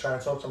 grabbing her, like, trying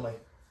to talk to them, like,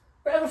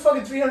 we're having a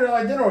fucking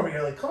 $300 dinner over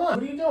here. Like, come on,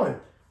 what are you doing?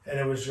 And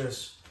it was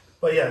just...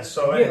 But yeah,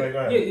 so anyway, go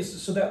ahead. Yeah,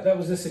 so that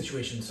was this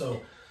situation.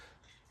 So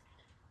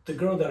the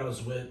girl that I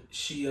was with,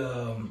 she...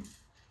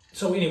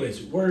 So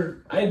anyways,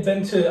 I had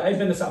been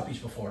to South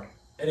Beach before,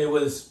 and it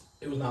was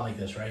not like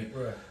this, right?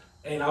 Right.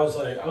 And I was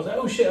like,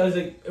 oh shit. I was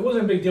like, it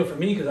wasn't a big deal for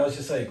me because I was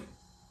just like,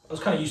 I was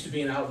kind of used to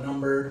being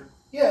outnumbered.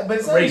 Yeah, but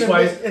it's not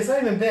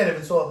even bad if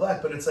it's all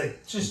black, but it's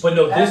like just... But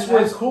no, this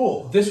was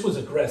cool. This was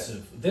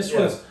aggressive. This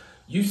was...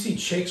 You see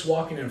chicks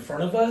walking in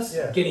front of us,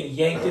 getting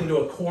yanked into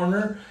a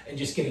corner and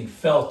just getting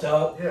felt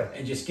up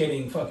and just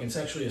getting fucking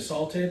sexually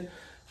assaulted.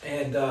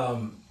 And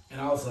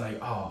I was like,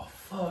 oh,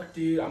 fuck,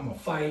 dude, I'm going to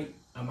fight.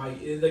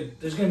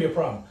 There's going to be a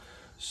problem.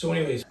 So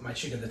anyways, my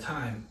chick at the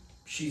time,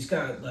 she's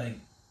got, like,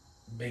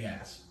 big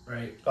ass,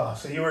 right? Oh,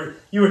 so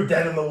you were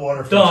dead in the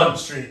water from Jump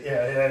Street.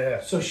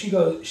 Yeah. So she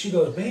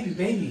goes, baby,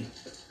 these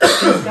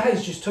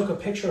guys just took a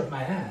picture of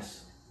my ass.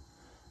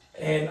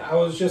 And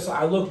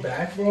I look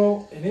back,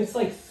 bro, and it's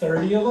like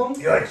 30 of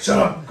them. You're like, shut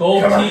up.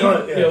 Gold teeth,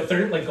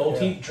 30, like gold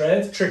teeth,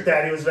 dreads. Trick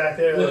Daddy was back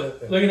there.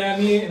 Looking at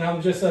me, and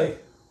I'm just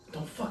like,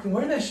 don't fucking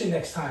wear that shit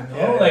next time,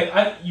 yo.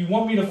 Like, you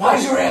want me to...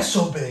 Why's your ass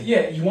so big?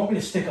 Yeah, you want me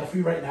to stick up for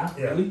you right now?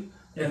 Yeah. Really?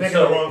 You're thinking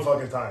the wrong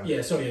fucking time.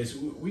 Yeah, so yes,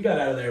 we got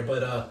out of there,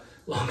 but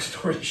long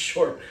story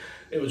short,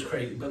 it was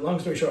crazy. But long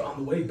story short, on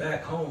the way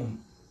back home,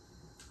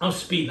 I'm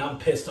speeding. I'm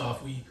pissed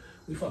off. We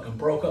fucking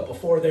broke up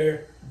before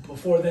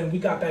then. We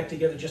got back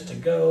together just to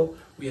go.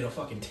 We had a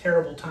fucking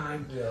terrible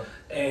time. Yeah.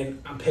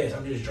 And I'm pissed.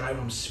 I'm just driving.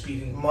 I'm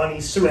speeding.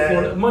 Money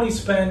spent. Money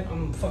spent.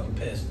 I'm fucking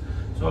pissed.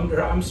 So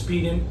I'm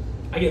speeding.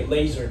 I get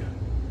lasered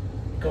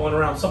going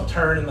around some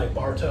turn in like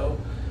Bartow.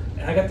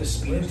 And I got the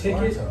speeding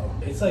ticket. Bartow?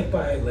 It's like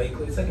by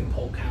Lakeland. It's like in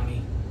Polk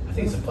County. I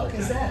think it's in Polk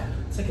County. What the fuck is that?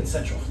 It's like in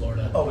Central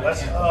Florida. Oh,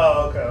 that's...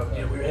 Oh, okay.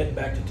 Yeah, we were heading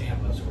back to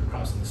Tampa, so we're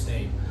crossing the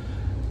state.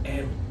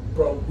 And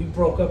we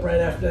broke up right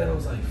after that. I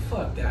was like,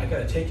 fuck that. I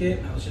got a ticket.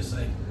 And I was just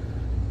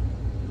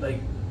like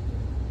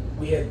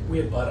we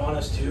had butt on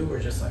us too.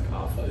 We're just like,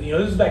 oh fuck. You know,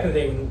 this is back in the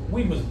day when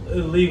weed was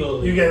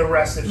illegal. You get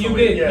arrested for you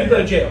go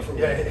to jail for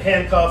weed.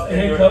 Handcuffed.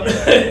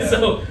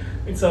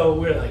 And so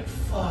we're like,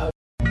 fuck.